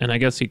 And I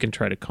guess you can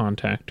try to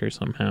contact her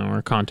somehow,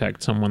 or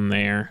contact someone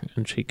there,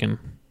 and she can...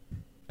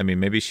 I mean,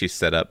 maybe she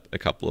set up a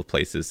couple of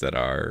places that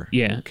are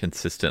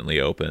consistently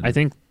open. I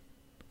think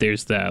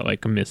there's that,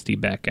 like a misty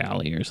back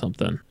alley or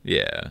something.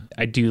 Yeah.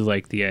 I do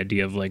like the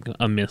idea of like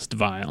a mist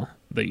vial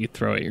that you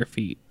throw at your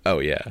feet. Oh,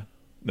 yeah.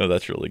 No,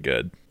 that's really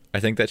good. I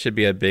think that should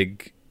be a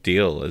big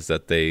deal, is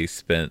that they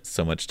spent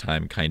so much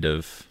time kind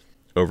of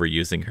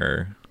overusing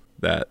her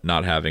that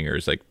not having her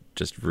is like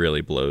just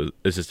really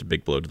it's just a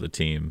big blow to the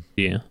team.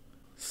 Yeah.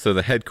 So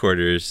the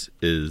headquarters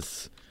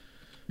is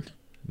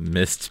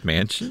Mist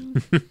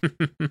Mansion?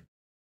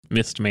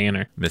 Mist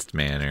Manor. Mist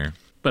Manor.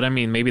 But I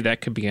mean, maybe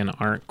that could be an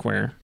arc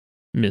where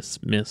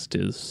Miss Mist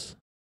is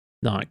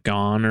not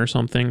gone or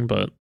something,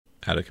 but...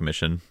 out of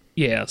commission.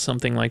 Yeah,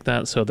 something like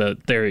that, so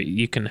that there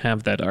you can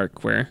have that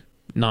arc where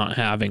not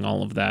having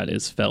all of that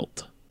is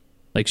felt.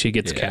 Like she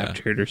gets Yeah.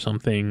 captured or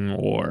something,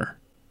 or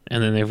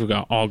and then they've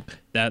got all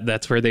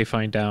that's where they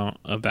find out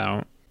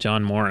about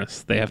John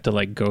Morris. They have to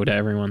like go to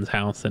everyone's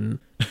house and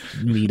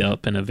meet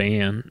up in a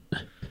van. They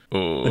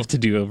Oh, have to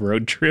do a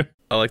road trip.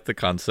 I like the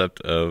concept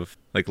of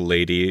like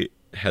Lady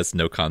has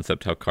no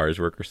concept how cars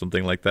work or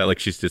something like that. Like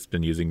she's just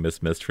been using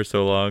Miss Mist for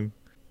so long,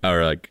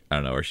 or like I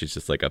don't know, or she's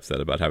just like upset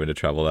about having to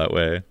travel that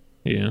way.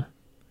 Yeah.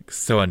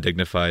 So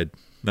undignified,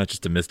 not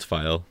just a mist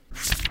file.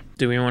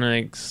 Do we want to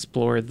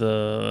explore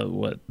the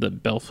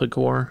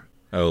Belphegor?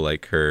 Oh,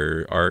 like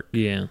her arc.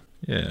 Yeah.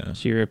 Yeah.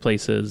 She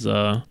replaces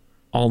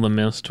all the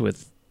mist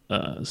with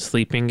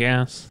sleeping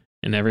gas,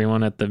 and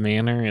everyone at the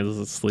manor is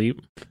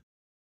asleep.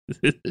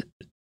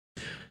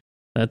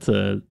 That's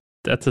a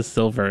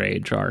Silver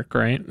Age arc,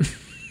 right?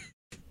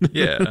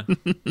 Yeah.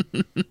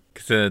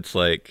 Because then it's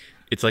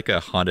like a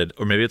haunted,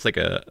 or maybe it's like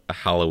a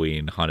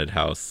Halloween haunted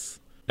house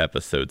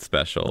episode Oh,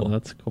 special.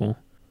 that's cool.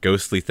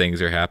 Ghostly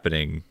things are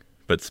happening,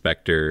 but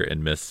Spectre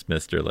and Miss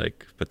Mist are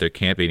like, but there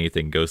can't be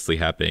anything ghostly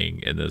happening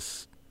in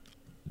this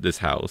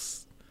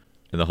house.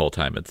 And the whole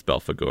time it's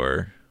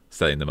Belphegor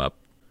setting them up.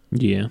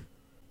 Yeah.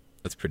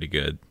 That's pretty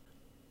good.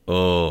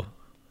 Oh,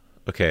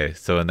 okay.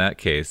 So in that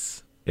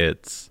case,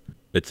 it's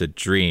a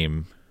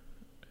dream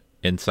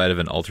inside of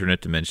an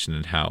alternate dimension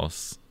and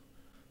house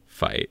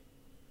fight.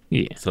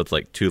 Yeah. So it's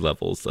like 2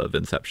 levels of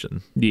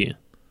Inception. Yeah.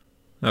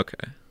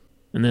 Okay.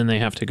 And then they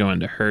have to go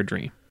into her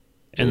dream,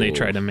 and they Ooh.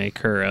 try to make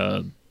her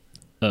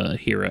a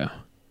hero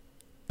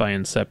by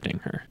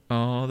incepting her.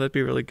 Oh, that'd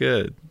be really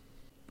good.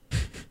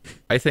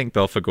 I think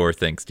Belphegor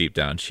thinks deep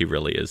down she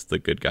really is the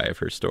good guy of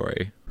her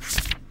story.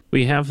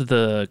 We have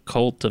the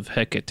cult of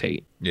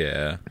Hecate.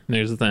 Yeah.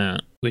 There's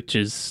that, which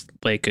is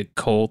like a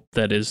cult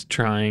that is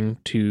trying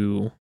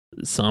to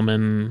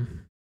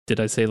summon. Did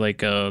I say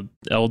like a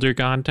elder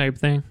god type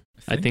thing?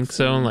 I think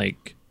so.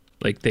 Like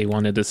they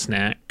wanted a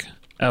snack.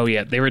 Oh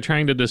yeah, they were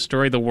trying to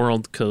destroy the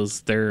world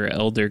because their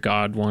elder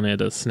god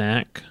wanted a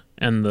snack,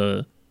 and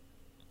the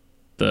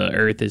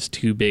earth is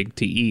too big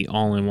to eat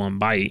all in one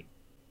bite,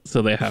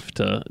 so they have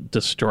to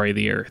destroy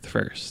the earth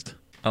first.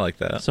 I like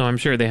that. So I'm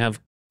sure they have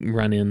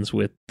run-ins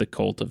with the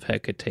cult of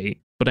Hecate,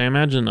 but I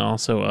imagine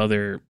also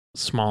other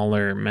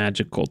smaller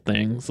magical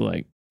things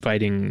like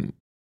fighting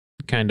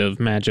kind of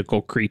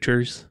magical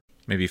creatures.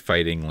 Maybe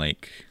fighting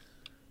like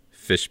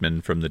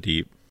fishmen from the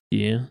deep.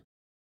 Yeah.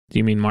 Do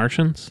you mean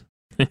Martians?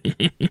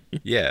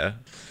 Yeah.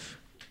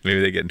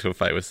 Maybe they get into a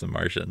fight with some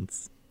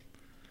Martians.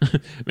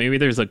 Maybe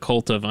there's a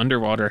cult of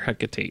underwater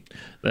Hecate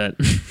that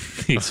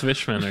these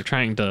fishmen are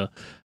trying to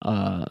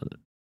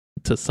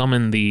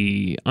summon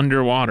the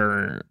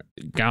underwater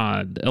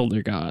god,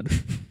 elder god.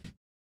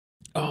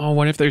 Oh,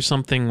 what if there's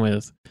something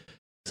with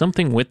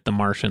the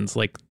Martians?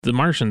 Like the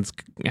Martians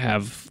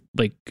have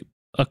like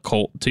a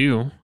cult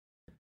too.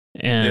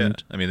 And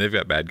yeah. I mean, they've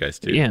got bad guys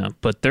too. yeah,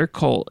 but their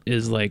cult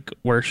is like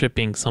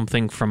worshiping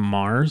something from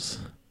Mars,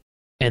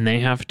 and they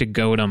have to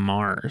go to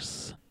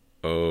Mars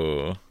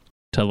Oh.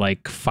 to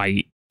like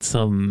fight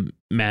some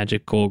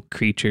magical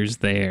creatures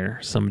there,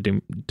 some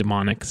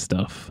demonic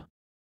stuff.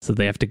 So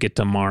they have to get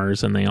to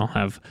Mars, and they all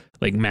have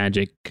like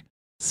magic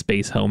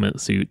space helmet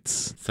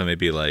suits. So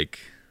maybe like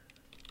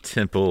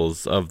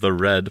temples of the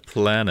red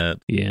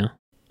planet. Yeah.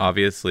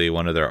 Obviously,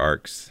 one of their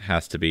arcs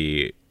has to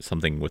be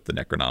something with the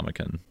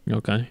Necronomicon.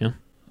 Okay. Yeah.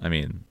 I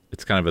mean,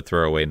 it's kind of a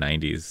throwaway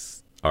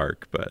 90s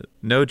arc, but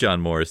no,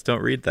 John Morris,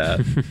 don't read that.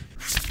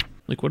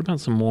 Like, what about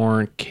some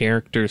more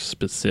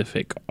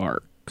character-specific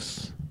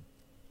arcs?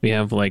 We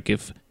have like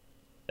if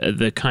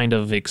the kind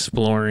of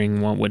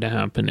exploring what would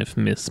happen if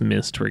Miss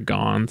Mist were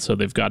gone, so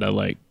they've got to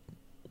like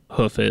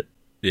hoof it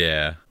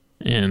Yeah.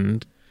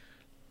 and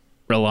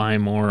rely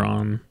more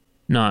on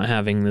not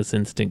having this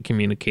instant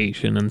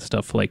communication and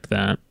stuff like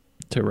that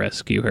to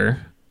rescue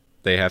her.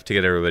 They have to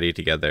get everybody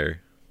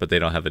together, but they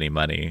don't have any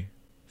money.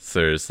 So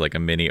there's like a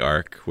mini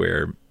arc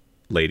where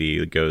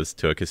Lady goes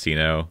to a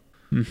casino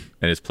and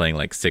is playing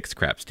like 6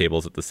 craps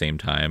tables at the same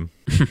time.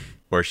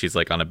 Or she's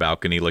like on a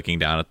balcony looking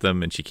down at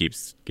them, and she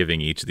keeps giving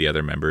each of the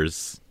other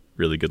members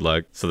really good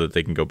luck so that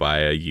they can go buy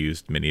a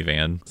used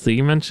minivan. So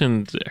you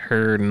mentioned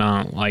her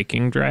not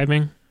liking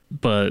driving,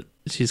 but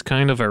she's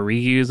kind of a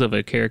reuse of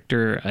a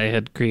character I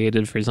had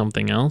created for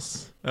something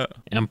else. Oh.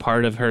 And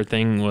part of her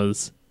thing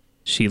was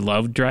she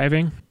loved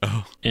driving.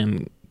 Oh.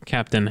 And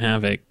Captain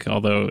Havoc,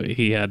 although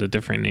he had a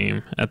different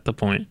name at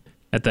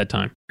that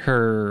time,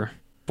 her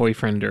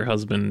boyfriend or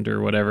husband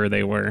or whatever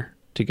they were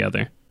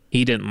together,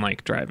 he didn't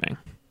like driving,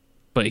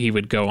 but he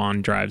would go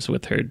on drives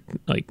with her,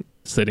 like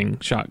sitting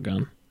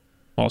shotgun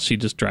while she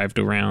just drove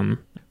around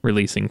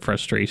releasing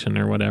frustration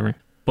or whatever.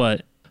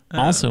 But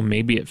also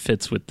maybe it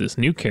fits with this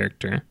new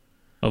character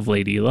of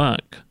Lady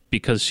Luck,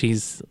 because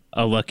she's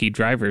a lucky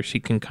driver. She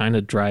can kind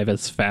of drive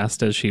as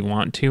fast as she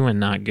wants to and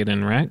not get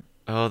in wreck.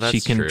 Oh, that's she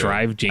can true.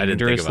 drive I didn't think about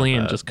dangerously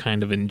and that. just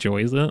kind of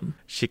enjoys it.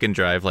 She can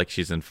drive like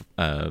she's in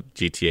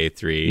GTA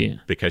 3 Yeah.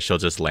 because she'll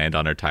just land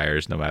on her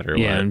tires no matter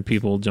Yeah, what. and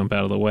people jump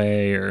out of the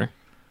way or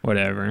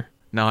whatever.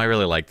 No, I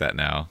really like that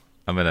now.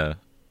 I'm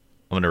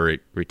gonna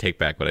retake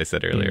back what I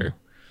said earlier.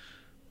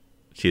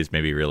 She is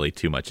maybe really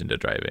too much into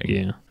driving.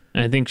 Yeah.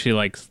 And I think she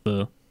likes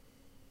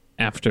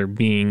after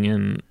being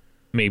in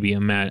maybe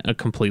a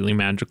completely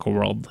magical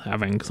world,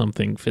 having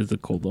something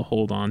physical to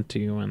hold on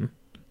to and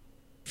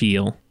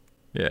feel.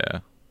 Yeah.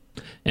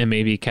 And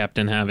maybe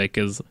Captain Havoc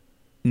is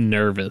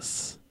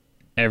nervous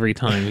every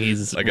time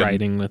he's like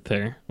riding with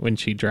her when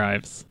she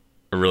drives.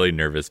 A really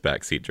nervous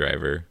backseat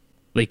driver.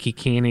 Like he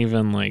can't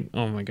even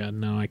oh my God,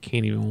 no, I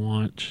can't even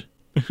watch.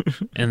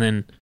 And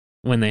then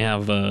when they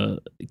have a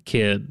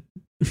kid,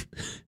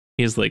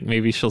 he's like,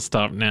 maybe she'll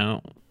stop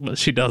now, but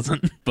she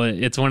doesn't. But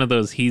it's one of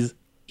those, he's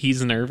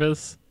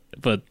nervous,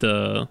 but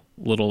the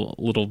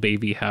little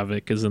baby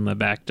Havoc is in the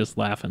back just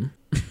laughing.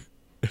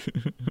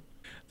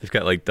 They've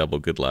got like double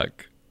good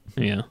luck.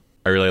 Yeah.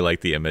 I really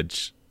like the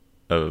image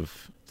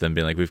of them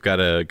being like, we've got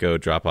to go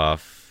drop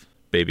off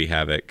baby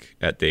Havoc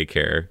at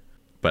daycare,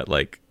 but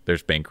like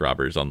there's bank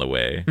robbers on the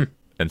way.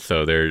 And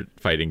so they're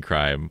fighting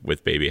crime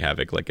with baby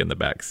Havoc like in the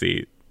back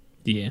seat.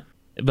 Yeah.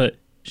 But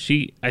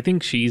I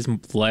think she's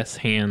less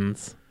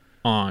hands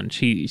on.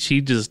 She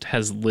just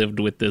has lived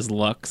with this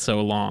luck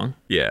so long.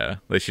 Yeah,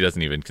 like she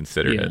doesn't even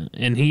consider it.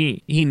 And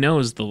he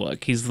knows the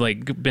luck. He's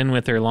like been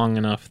with her long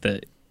enough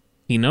that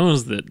he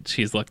knows that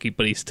she's lucky,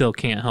 but he still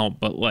can't help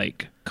but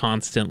like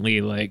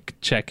constantly like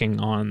checking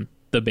on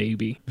the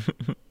baby.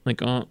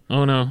 Like, oh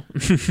no.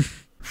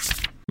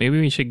 Maybe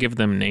we should give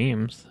them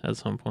names at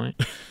some point.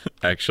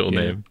 Actual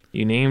name.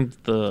 You named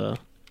the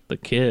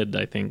kid,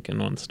 I think, in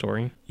one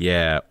story.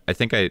 Yeah, I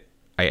think I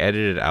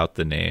edited out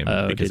the name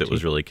because it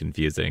was really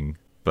confusing.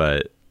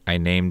 But I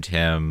named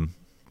him.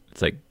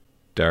 It's like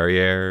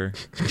Derriere.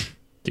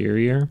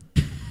 Derriere.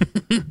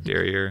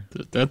 Derriere.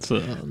 That's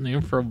a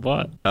name for a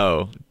bot.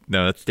 Oh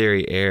no, it's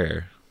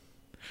Derriere.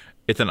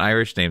 It's an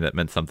Irish name that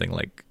meant something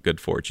like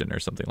good fortune or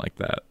something like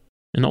that.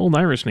 An old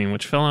Irish name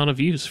which fell out of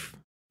use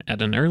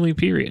at an early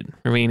period,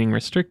 remaining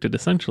restricted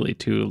essentially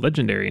to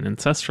legendary and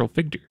ancestral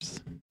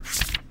figures.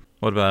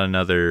 What about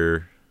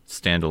another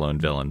standalone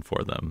villain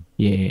for them?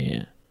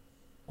 Yeah.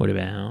 What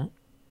about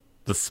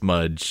the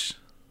Smudge?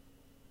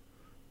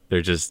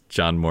 They're just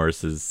John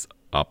Morris's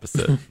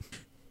opposite.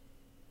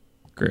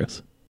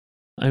 Gross.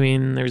 I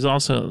mean, there's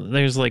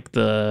like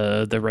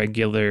the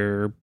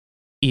regular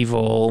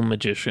evil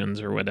magicians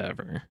or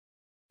whatever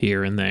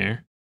here and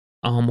there.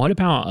 What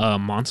about a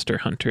monster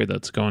hunter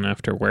that's going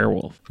after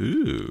werewolf?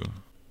 Ooh,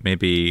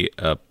 maybe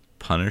a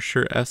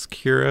Punisher-esque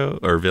hero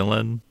or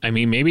villain? I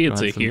mean, maybe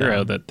it's a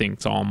hero that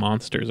thinks all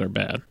monsters are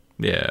bad.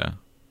 Yeah.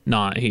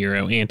 Not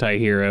hero,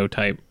 anti-hero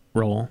type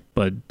role,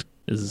 but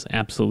is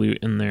absolute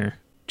in their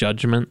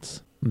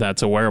judgments.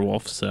 That's a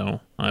werewolf,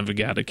 so I've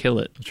got to kill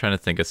it. I'm trying to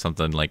think of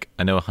something like,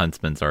 I know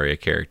Huntsman's already a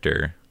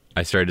character.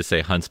 I started to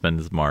say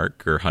Huntsman's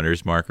Mark or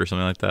Hunter's Mark or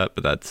something like that,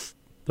 but that's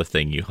the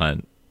thing you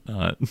hunt,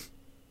 not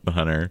the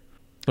hunter.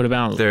 What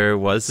about there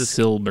was a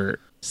Sidbert?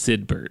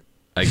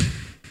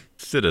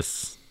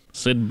 Sidus.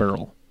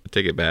 Sidburl.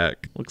 Take it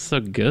back. Looks so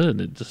good.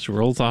 It just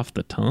rolls off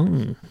the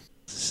tongue.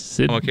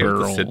 Sidburl. I'm okay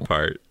with the Sid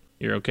part.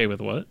 You're okay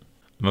with what?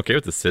 I'm okay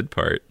with the Sid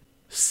part.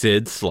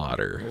 Sid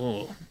Slaughter.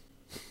 Oh.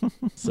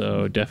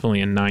 So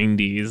definitely a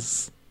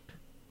 90s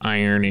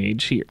Iron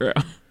Age hero.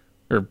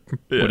 Or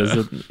what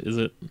is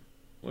it?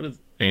 What is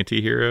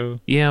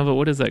anti-hero? Yeah, but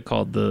what is that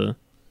called? The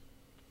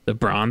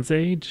Bronze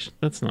Age?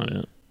 That's not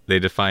it. They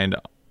defined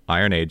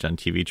Iron Age on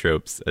TV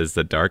tropes as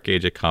the Dark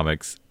Age of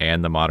comics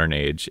and the Modern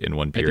Age in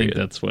one period. I think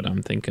that's what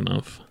I'm thinking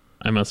of.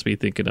 I must be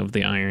thinking of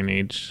the Iron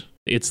Age.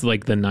 It's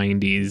like the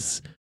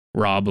 90s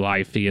Rob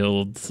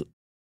Liefeld,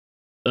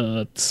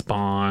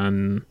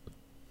 Spawn,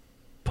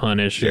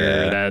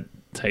 Punisher, that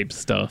type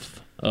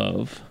stuff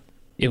of...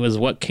 It was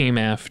what came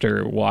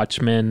after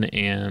Watchmen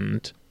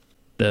and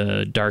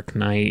the Dark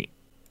Knight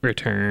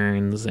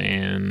Returns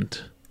and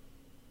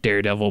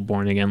Daredevil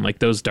Born Again. Like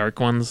those dark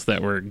ones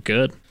that were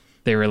good.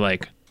 They were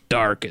like,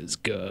 dark is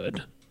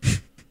good.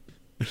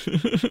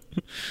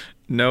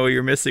 No,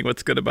 you're missing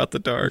what's good about the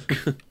dark.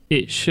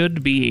 It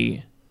should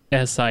be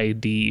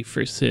SID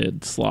for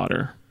Sid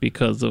Slaughter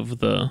because of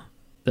the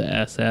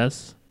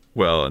SS.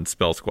 Well, and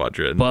Spell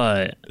Squadron,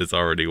 but it's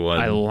already one.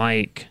 I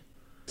like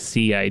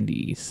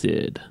CID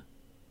Sid.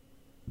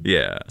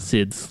 Yeah.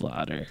 Sid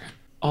Slaughter.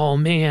 Oh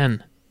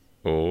man.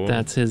 Oh.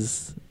 That's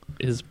his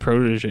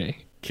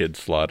protege. Kid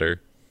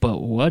Slaughter.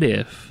 But what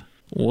if,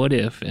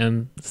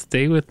 and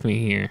stay with me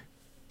here,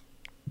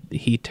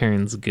 he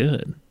turns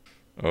good?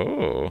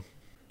 Oh.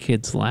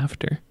 Kids'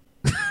 laughter.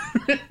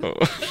 Oh.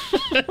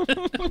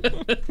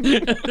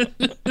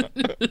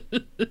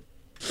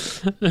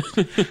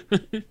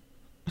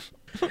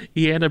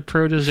 He had a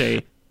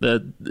protege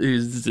that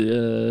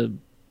his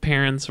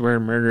parents were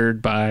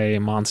murdered by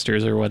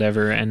monsters or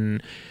whatever,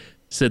 and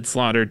Sid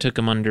Slaughter took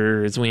him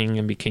under his wing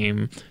and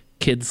became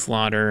Kid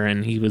Slaughter,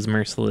 and he was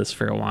merciless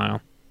for a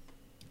while.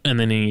 And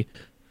then he,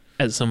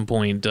 at some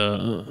point,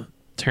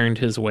 turned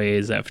his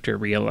ways after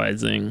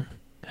realizing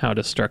how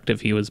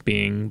destructive he was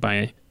being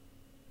by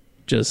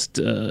just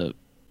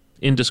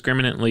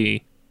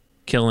indiscriminately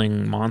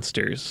killing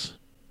monsters.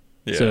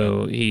 Yeah.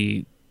 So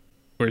he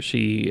where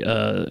she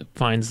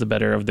finds the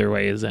better of their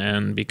ways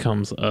and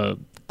becomes a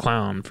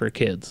clown for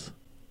kids.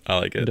 I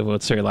like it.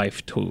 Devotes her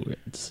life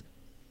towards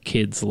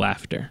kids'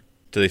 laughter.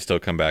 Do they still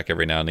come back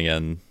every now and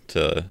again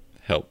to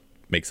help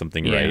make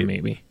something right? Yeah,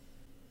 maybe.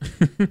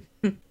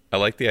 I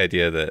like the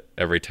idea that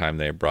every time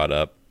they're brought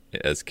up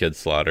as Kid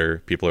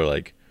Slaughter, people are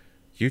like,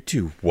 "You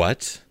do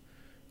what?"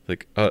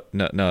 Like, "Oh,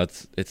 no,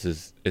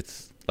 it's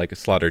like a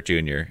Slaughter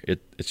Jr.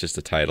 It's just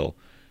a title.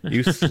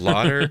 You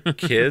slaughter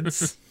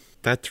kids?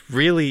 That's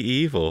really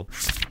evil."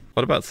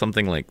 What about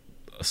something like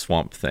a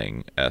Swamp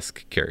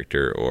Thing-esque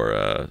character or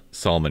a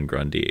Solomon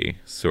Grundy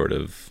sort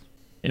of?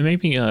 And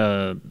maybe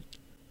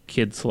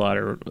Kid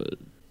Slaughter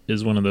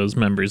is one of those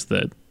members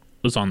that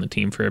was on the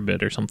team for a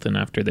bit or something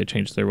after they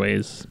changed their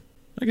ways.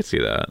 I could see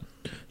that.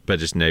 But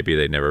just maybe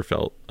they never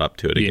felt up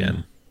to it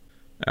again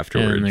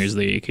afterwards. And there's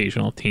the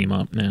occasional team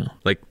up now.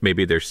 Like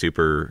maybe they're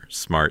super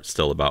smart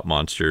still about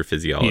monster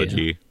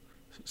physiology.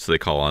 So they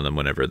call on them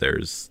whenever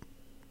there's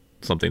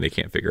something they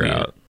can't figure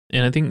out.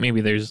 And I think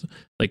maybe there's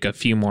like a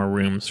few more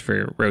rooms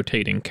for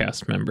rotating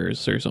cast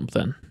members or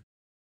something.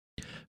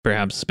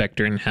 Perhaps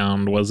Spectre and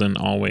Hound wasn't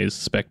always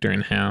Spectre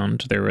and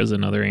Hound. There was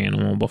another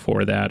animal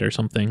before that or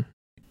something.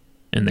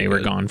 And they were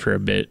gone for a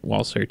bit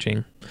while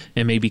searching.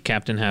 And maybe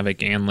Captain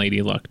Havoc and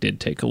Lady Luck did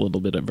take a little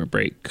bit of a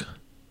break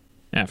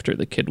after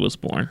the kid was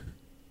born.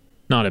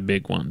 Not a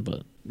big one,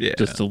 but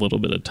just a little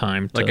bit of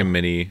time to, like a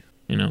mini,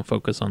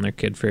 focus on their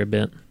kid for a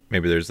bit.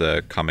 Maybe there's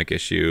a comic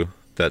issue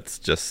that's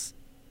just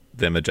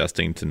them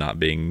adjusting to not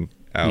being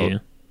out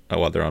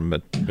while they're on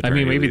maternity I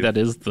mean, maybe leave. that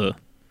is the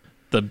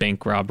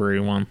bank robbery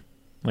one.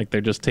 Like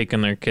they're just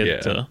taking their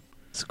kid to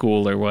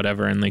school or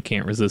whatever and they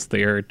can't resist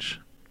the urge.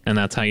 And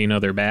that's how you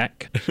know they're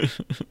back.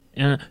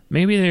 And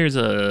maybe there's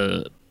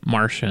a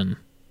Martian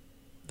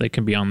that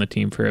can be on the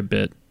team for a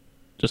bit.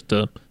 Just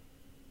a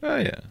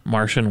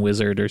Martian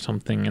wizard or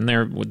something. And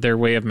their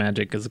way of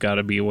magic has got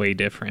to be way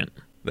different.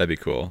 That'd be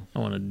cool. I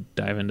want to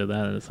dive into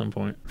that at some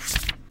point.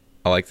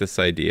 I like this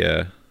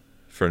idea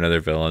for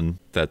another villain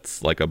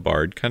that's like a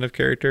bard kind of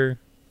character.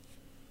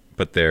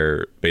 But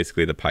they're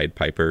basically the Pied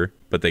Piper.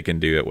 But they can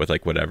do it with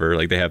like whatever.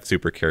 Like they have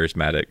super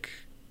charismatic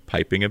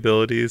piping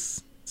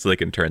abilities. So they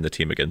can turn the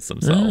team against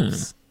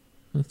themselves.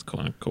 That's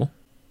kind of cool.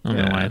 I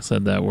don't know why I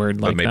said that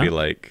word like but maybe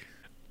that.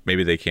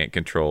 Maybe they can't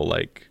control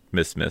like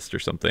Mist or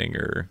something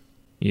or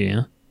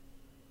I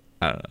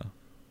don't know.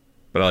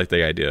 But I like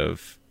the idea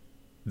of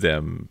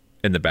them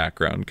in the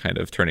background kind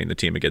of turning the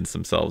team against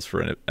themselves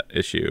for an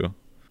issue.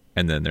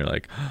 And then they're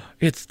like, oh,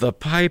 it's the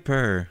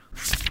Piper.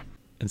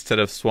 Instead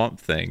of Swamp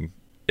Thing,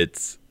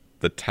 it's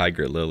the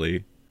Tiger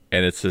Lily.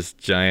 And it's this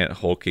giant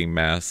hulking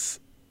mass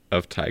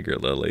of tiger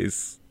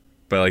lilies.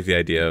 But I like the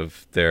idea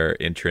of their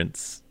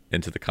entrance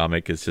into the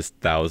comic is just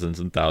thousands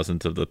and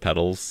thousands of the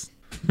petals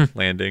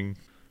landing.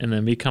 And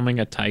then becoming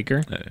a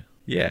tiger?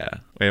 Yeah.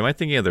 Wait, am I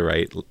thinking of the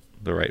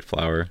right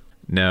flower?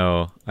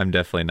 No, I'm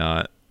definitely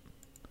not.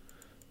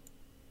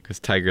 Because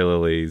tiger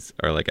lilies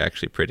are like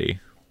actually pretty.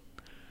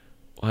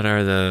 What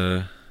are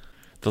the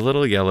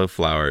little yellow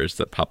flowers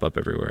that pop up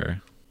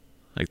everywhere?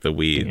 Like the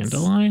weeds.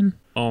 Dandelion?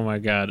 Oh my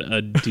god,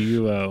 a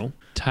duo.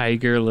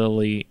 Tiger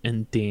lily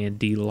and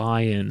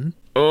dandelion.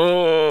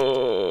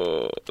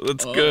 Oh,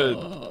 that's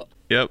good.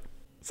 Yep.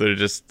 So they're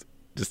just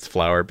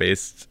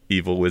flower-based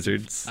evil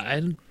wizards.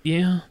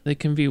 They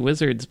can be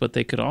wizards, but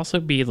they could also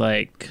be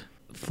like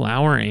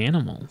flower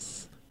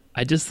animals.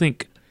 I just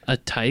think a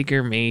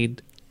tiger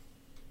made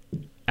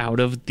out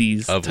of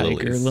these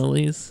tiger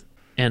lilies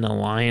and a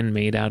lion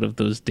made out of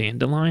those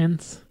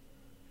dandelions.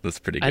 That's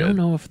pretty good. I don't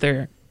know if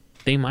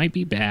they might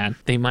be bad.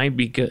 They might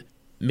be good.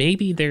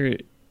 Maybe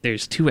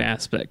there's two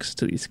aspects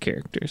to these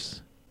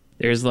characters.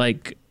 There's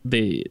like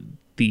the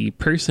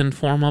person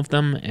form of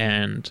them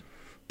and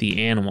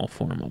the animal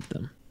form of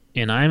them.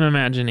 And I'm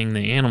imagining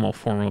the animal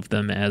form of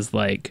them as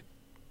like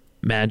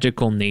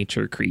magical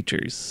nature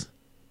creatures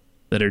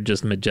that are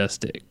just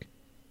majestic.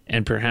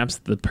 And perhaps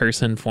the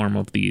person form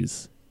of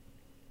these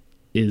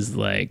is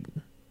like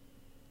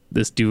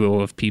this duo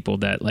of people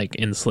that like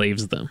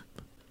enslaves them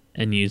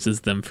and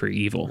uses them for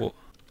evil. Well,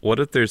 what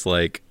if there's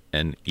like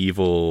an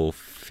evil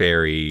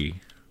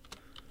fairy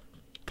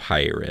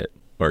pirate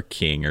or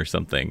king or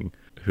something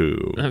who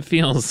that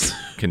feels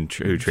who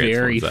transforms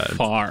very that?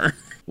 far.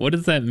 What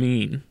does that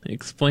mean?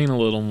 Explain a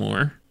little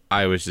more.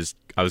 I was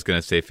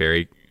gonna say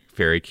fairy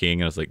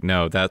king. I was like,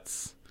 no, that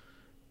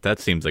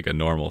seems like a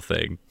normal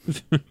thing.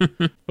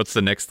 What's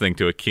the next thing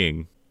to a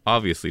king?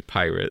 Obviously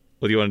pirate.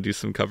 Well, do you want to do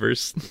some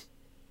covers?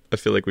 I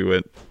feel like we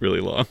went really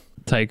long.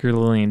 Tiger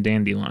lily and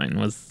dandelion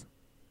was.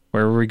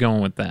 Where were we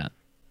going with that?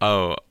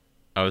 Oh,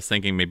 I was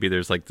thinking maybe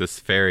there's like this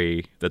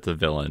fairy that's a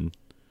villain,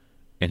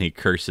 and he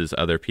curses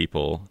other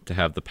people to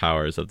have the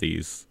powers of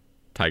these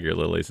tiger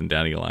lilies and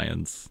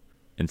dandelions.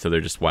 And so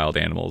they're just wild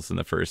animals in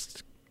the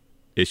first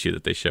issue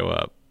that they show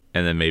up.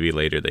 And then maybe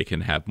later they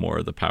can have more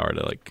of the power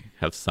to like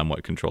have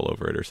somewhat control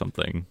over it or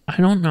something. I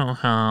don't know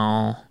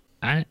how.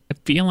 I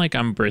feel like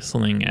I'm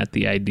bristling at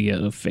the idea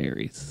of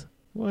fairies.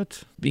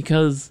 What?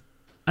 Because,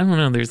 I don't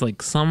know, there's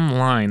like some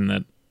line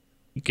that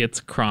gets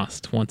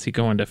crossed once you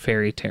go into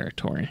fairy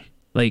territory.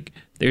 Like,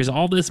 there's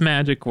all this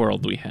magic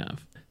world we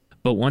have.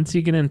 But once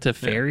you get into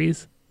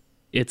fairies,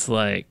 it's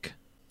like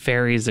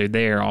fairies are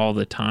there all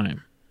the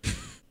time.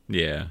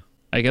 Yeah.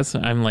 I guess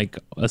I'm like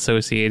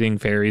associating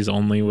fairies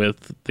only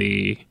with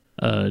the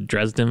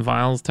Dresden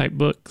Files type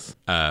books.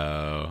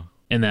 Oh.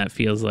 And that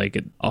feels like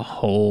a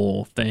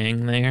whole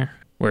thing there,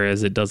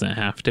 whereas it doesn't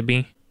have to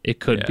be. It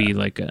could be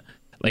like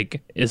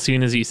as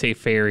soon as you say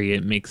fairy,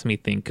 it makes me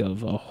think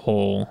of a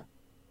whole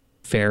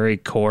fairy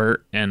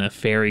court and a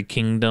fairy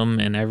kingdom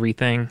and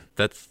everything.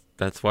 That's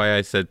why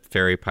I said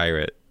fairy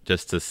pirate,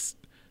 just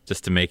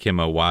to make him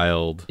a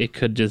wild. It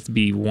could just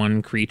be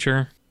one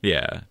creature.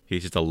 Yeah,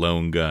 he's just a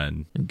lone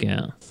gun. I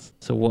guess.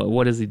 So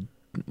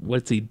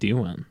what's he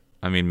doing?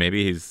 I mean,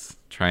 maybe he's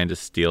trying to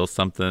steal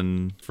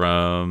something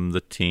from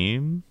the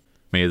team.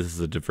 Maybe this is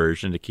a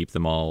diversion to keep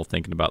them all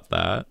thinking about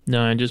that.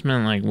 No, I just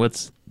meant like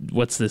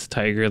what's this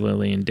tiger,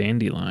 lily, and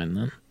dandelion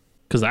then?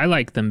 Because I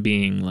like them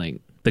being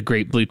like the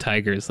great blue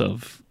tigers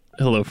of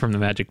Hello from the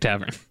Magic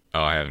Tavern.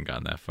 Oh, I haven't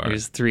gone that far.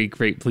 There's 3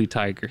 great blue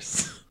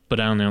tigers.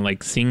 But I don't know,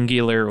 like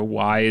singular,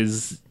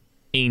 wise,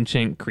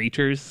 ancient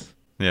creatures.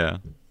 Yeah.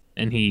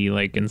 And he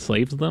like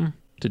enslaves them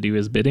to do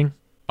his bidding.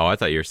 Oh, I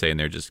thought you were saying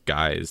they're just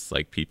guys,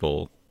 like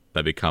people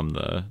that become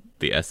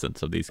the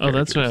essence of these characters. Oh,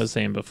 that's what I was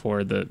saying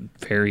before, the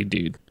fairy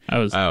dude.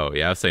 Oh,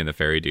 yeah, I was saying the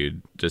fairy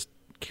dude just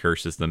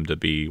curses them to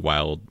be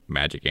wild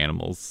magic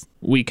animals.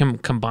 We can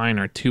combine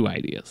our 2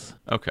 ideas.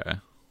 Okay.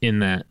 In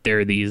that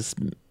they're these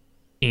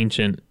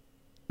ancient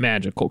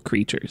magical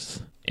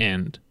creatures,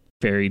 and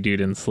fairy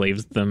dude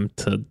enslaves them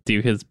to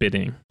do his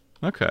bidding.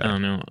 Okay. I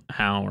don't know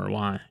how or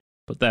why,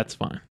 but that's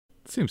fine.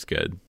 Seems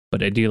good.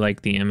 But I do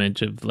like the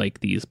image of like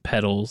these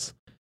petals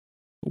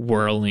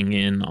whirling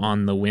in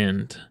on the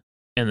wind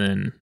and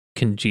then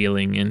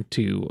congealing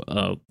into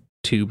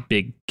 2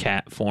 big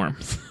cat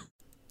forms.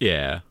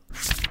 Yeah.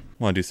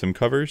 Want to do some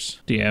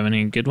covers? Do you have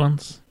any good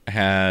ones? I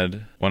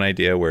had one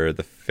idea where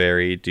the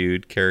fairy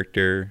dude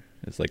character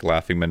is like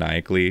laughing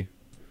maniacally,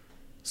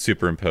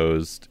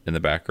 superimposed in the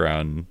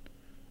background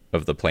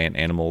of the plant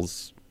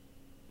animals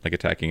like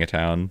attacking a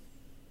town.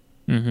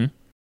 Mm-hmm.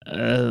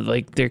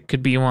 Like there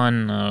could be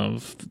one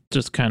of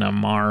just kind of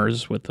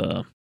Mars with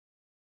a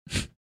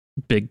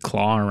big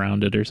claw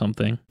around it or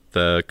something.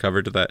 The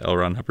cover to that L.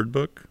 Ron Hubbard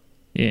book?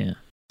 Yeah.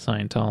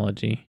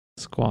 Scientology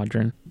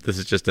Squadron. This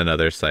is just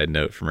another side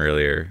note from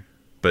earlier.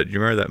 But do you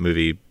remember that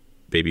movie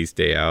Baby's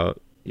Day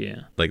Out?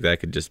 Yeah. Like that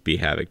could just be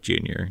Havoc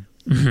Jr.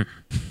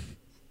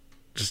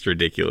 Just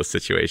ridiculous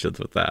situations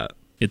with that.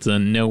 It's a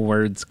no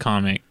words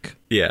comic.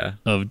 Yeah.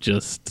 Of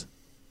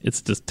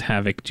it's just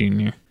Havoc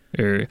Jr.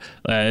 Or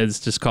it's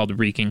just called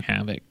Wreaking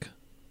Havoc.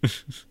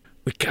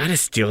 We gotta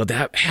steal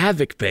that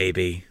Havoc,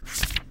 baby.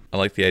 I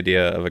like the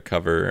idea of a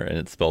cover and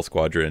it's Spell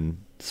Squadron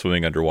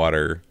swimming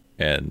underwater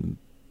and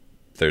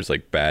there's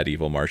like bad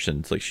evil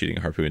Martians like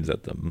shooting harpoons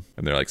at them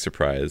and they're like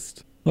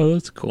surprised. Oh,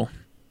 that's cool.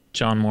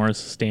 John Morris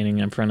standing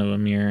in front of a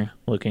mirror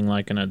looking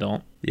like an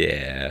adult.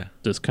 Yeah.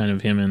 Just kind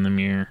of him in the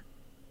mirror.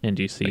 And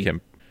you see like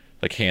him,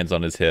 like hands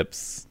on his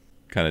hips,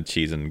 kind of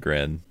cheese and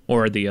grin.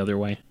 Or the other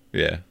way.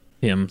 Yeah.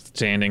 Him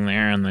standing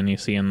there and then you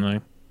see in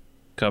the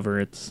cover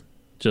it's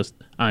just,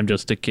 I'm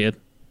just a kid.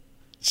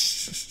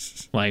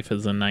 Life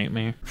is a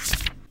nightmare.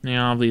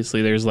 Yeah,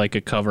 obviously there's like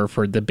a cover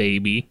for the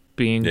baby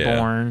being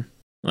born.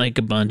 Like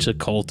a bunch of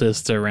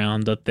cultists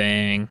around the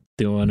thing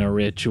doing a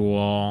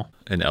ritual.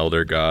 An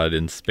elder god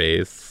in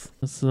space.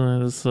 This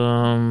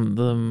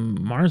the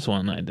Mars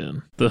one I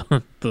did.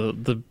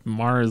 The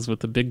Mars with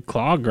the big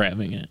claw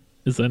grabbing it.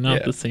 Is that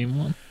not the same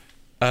one?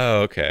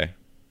 Oh, okay.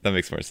 That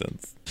makes more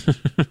sense.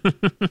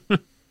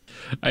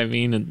 I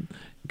mean, it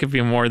could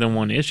be more than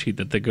one issue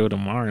that they go to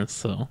Mars,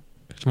 so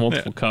there's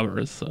multiple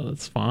covers, so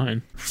that's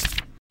fine.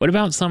 What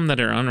about some that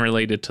are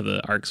unrelated to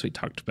the arcs we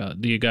talked about?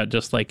 Do you got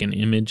just like an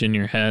image in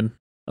your head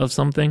of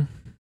something?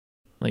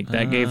 Like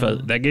that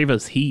gave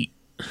us heat.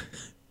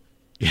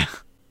 Yeah.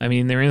 I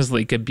mean, there is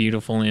like a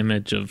beautiful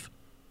image of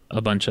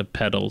a bunch of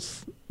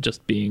petals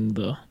just being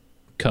the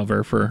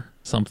cover for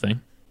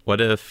something.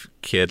 What if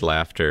kids'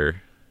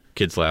 laughter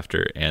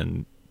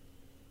and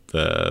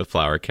the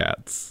flower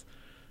cats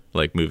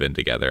like move in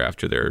together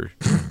after they're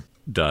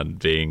done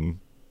being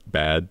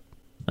bad?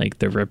 Like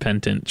the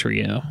repentant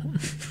trio.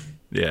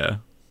 Yeah.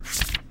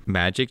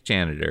 Magic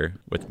janitor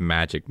with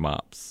magic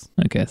mops.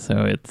 Okay,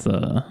 so it's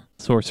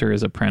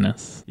Sorcerer's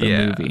Apprentice,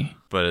 the movie.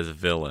 But as a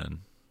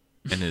villain,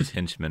 and his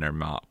henchmen are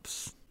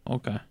mops.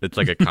 Okay. It's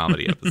like a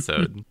comedy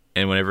episode.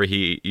 And whenever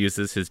he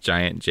uses his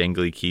giant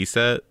jangly key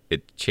set,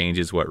 it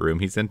changes what room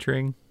he's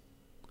entering.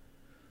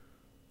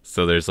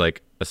 So there's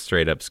like a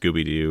straight up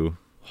Scooby-Doo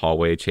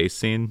hallway chase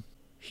scene.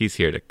 He's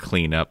here to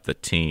clean up the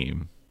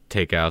team,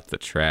 take out the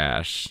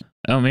trash.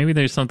 Oh, maybe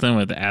there's something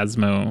with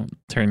Asmo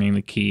turning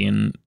the key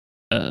and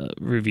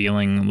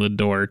revealing the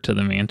door to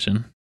the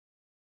mansion.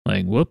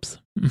 Like, whoops.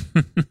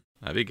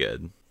 That'd be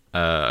good.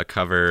 A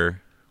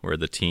cover where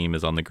the team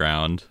is on the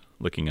ground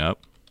looking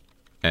up,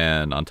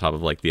 and on top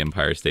of like the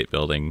Empire State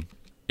Building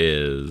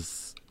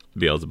is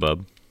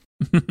Beelzebub.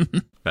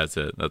 That's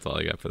it. That's all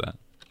I got for that.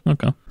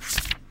 Okay.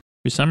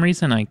 For some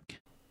reason,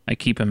 I I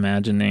keep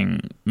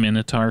imagining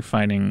Minotaur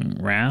fighting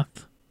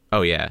Wrath.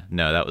 Oh yeah,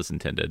 no, that was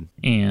intended.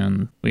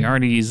 And we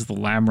already used the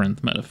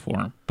labyrinth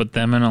metaphor, but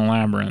them in a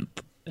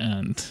labyrinth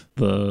and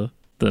the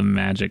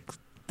magic,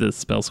 the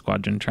spell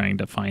squadron trying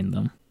to find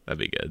them. That'd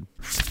be good.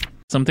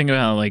 Something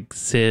about like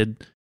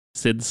Sid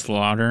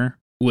Slaughter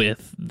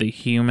with the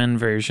human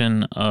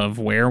version of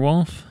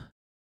werewolf,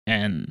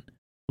 and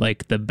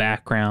like the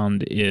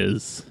background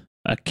is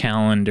a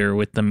calendar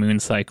with the moon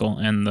cycle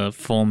and the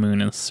full moon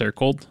is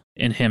circled,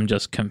 and him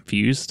just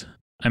confused.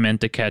 I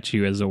meant to catch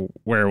you as a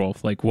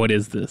werewolf. Like, what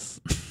is this?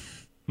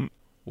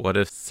 What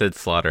if Sid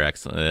Slaughter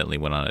accidentally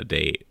went on a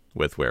date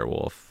with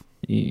Werewolf?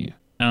 Yeah.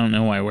 I don't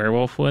know why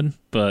Werewolf would,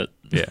 but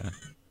yeah,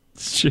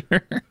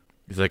 sure.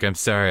 He's like, I'm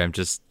sorry, I'm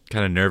just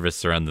kind of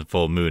nervous around the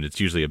full moon. It's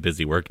usually a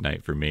busy work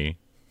night for me.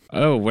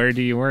 Oh, where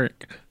do you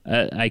work?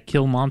 I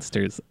kill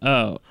monsters.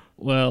 Oh,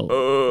 well,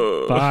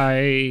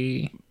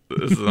 bye.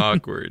 This is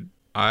awkward.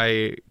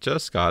 I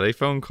just got a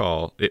phone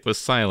call. It was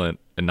silent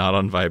and not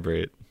on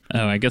vibrate.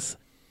 Oh, I guess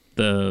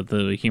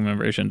the human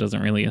version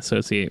doesn't really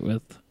associate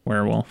with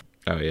werewolf.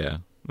 Oh yeah,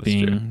 that's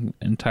being true.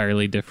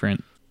 Entirely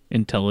different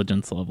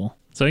intelligence level.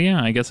 So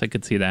yeah, I guess I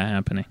could see that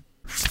happening.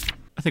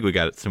 I think we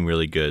got some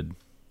really good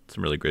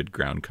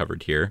ground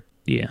covered here.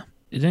 Yeah.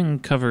 It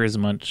didn't cover as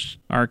much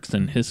arcs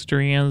in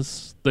history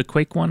as the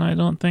Quake one, I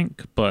don't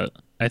think, but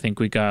I think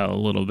we got a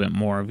little bit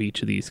more of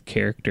each of these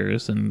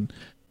characters, and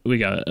we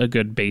got a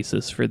good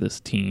basis for this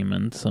team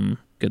and some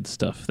good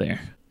stuff there.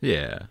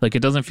 Yeah. Like,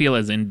 it doesn't feel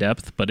as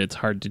in-depth, but it's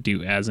hard to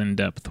do as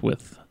in-depth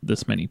with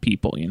this many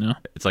people, you know?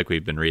 It's like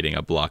we've been reading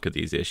a block of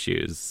these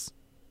issues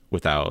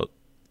without,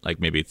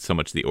 like, maybe so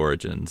much the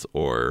origins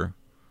or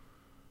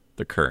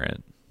the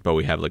current, but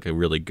we have, like, a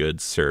really good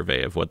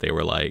survey of what they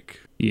were like.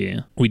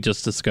 Yeah. We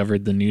just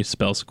discovered the new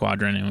Spell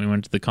Squadron, and we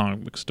went to the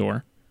comic book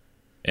store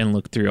and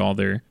looked through all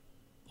their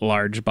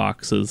large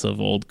boxes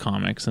of old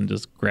comics and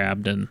just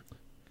grabbed a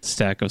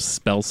stack of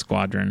Spell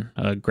Squadron,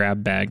 a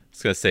grab bag. I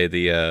was going to say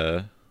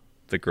the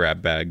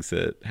grab bags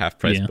at Half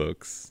Price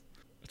Books.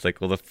 It's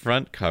like, well, the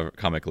front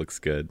comic looks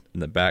good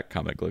and the back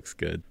comic looks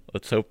good.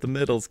 Let's hope the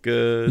middle's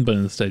good. But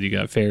instead you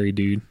got Fairy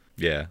Dude.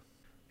 Yeah.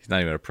 He's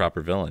not even a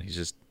proper villain. He's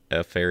just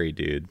a fairy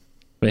dude.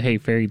 But hey,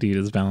 Fairy Dude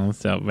is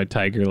balanced out by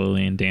Tiger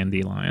Lily and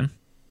Dandelion.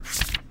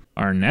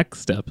 Our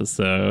next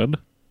episode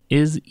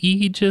is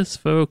Aegis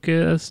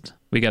focused.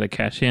 We got to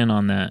cash in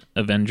on that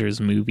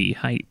Avengers movie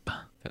hype.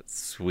 That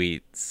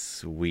sweet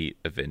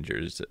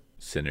Avengers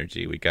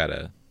synergy. We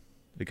gotta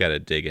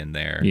dig in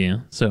there. Yeah.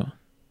 So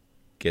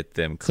get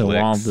them clicks. So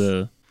while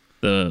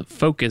the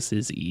focus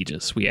is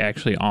Aegis, we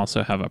actually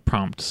also have a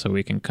prompt so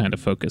we can kind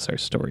of focus our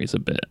stories a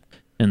bit.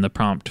 And the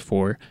prompt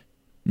for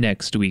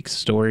next week's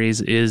stories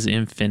is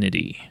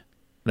Infinity.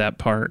 That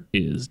part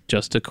is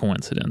just a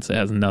coincidence. It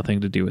has nothing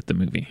to do with the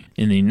movie.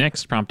 And the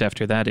next prompt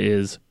after that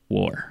is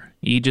War.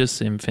 Aegis,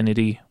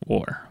 Infinity,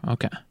 War.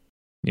 Okay.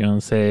 You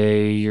want to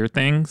say your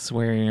things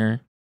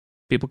where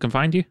people can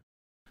find you?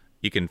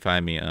 You can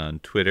find me on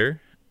Twitter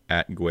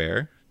at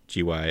Gwair,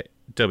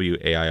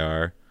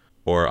 GYWAIR,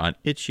 or on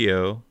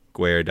Itch.io,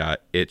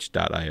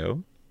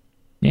 gwair.itch.io.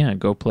 Yeah,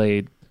 go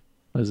play,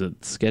 what is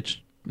it,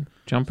 Sketch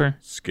Jumper?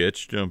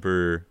 Sketch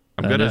Jumper.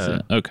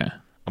 Okay.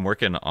 I'm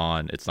working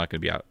on, it's not going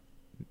to be out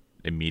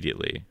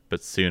immediately,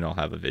 but soon I'll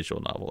have a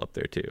visual novel up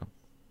there too.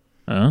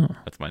 Oh.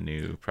 That's my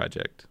new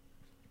project.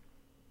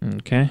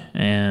 Okay.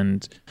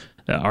 And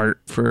the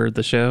art for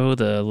the show,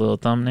 the little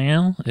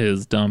thumbnail,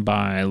 is done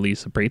by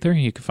Lisa Prather.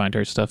 You can find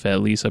her stuff at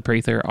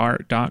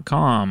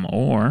lisapratherart.com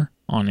or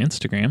on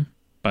Instagram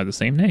by the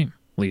same name,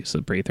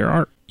 Lisa Prather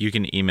Art. You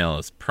can email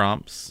us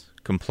prompts,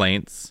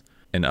 complaints,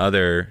 and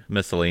other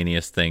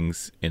miscellaneous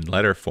things in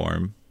letter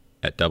form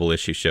at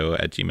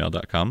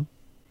doubleissueshow@gmail.com.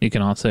 You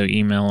can also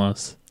email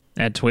us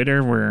at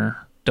Twitter. We're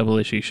Double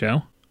Issue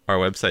Show. Our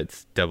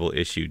website's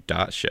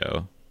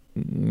doubleissue.show.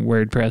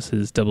 WordPress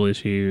is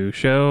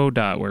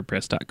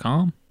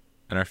doubleissueshow.wordpress.com.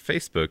 And our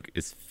Facebook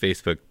is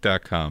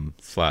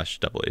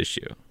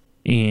facebook.com/doubleissue.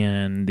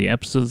 And the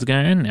episode's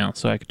going to end now,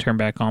 so I can turn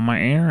back on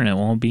my air and it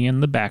won't be in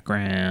the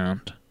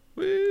background.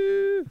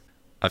 Woo!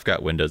 I've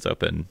got windows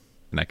open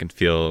and I can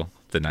feel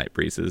the night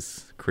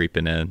breezes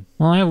creeping in.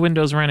 Well, I have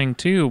Windows running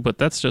too, but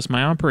that's just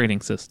my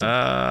operating system.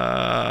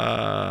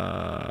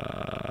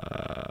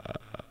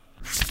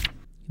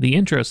 The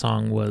intro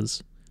song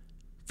was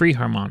Free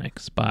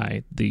Harmonics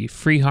by the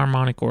Free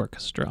Harmonic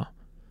Orchestra.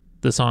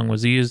 The song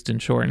was used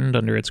and shortened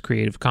under its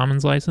Creative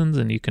Commons license,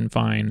 and you can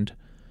find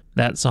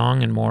that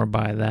song and more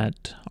by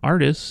that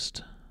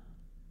artist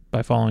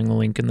by following the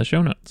link in the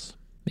show notes.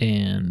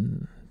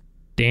 And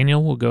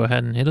Daniel will go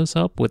ahead and hit us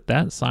up with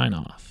that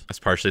sign-off. I was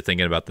partially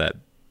thinking about that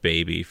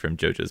baby from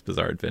JoJo's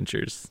Bizarre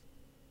Adventures.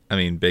 I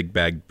mean, Big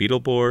Bag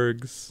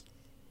Beetleborgs.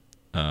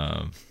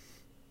 I'm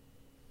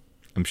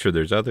sure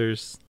there's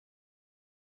others.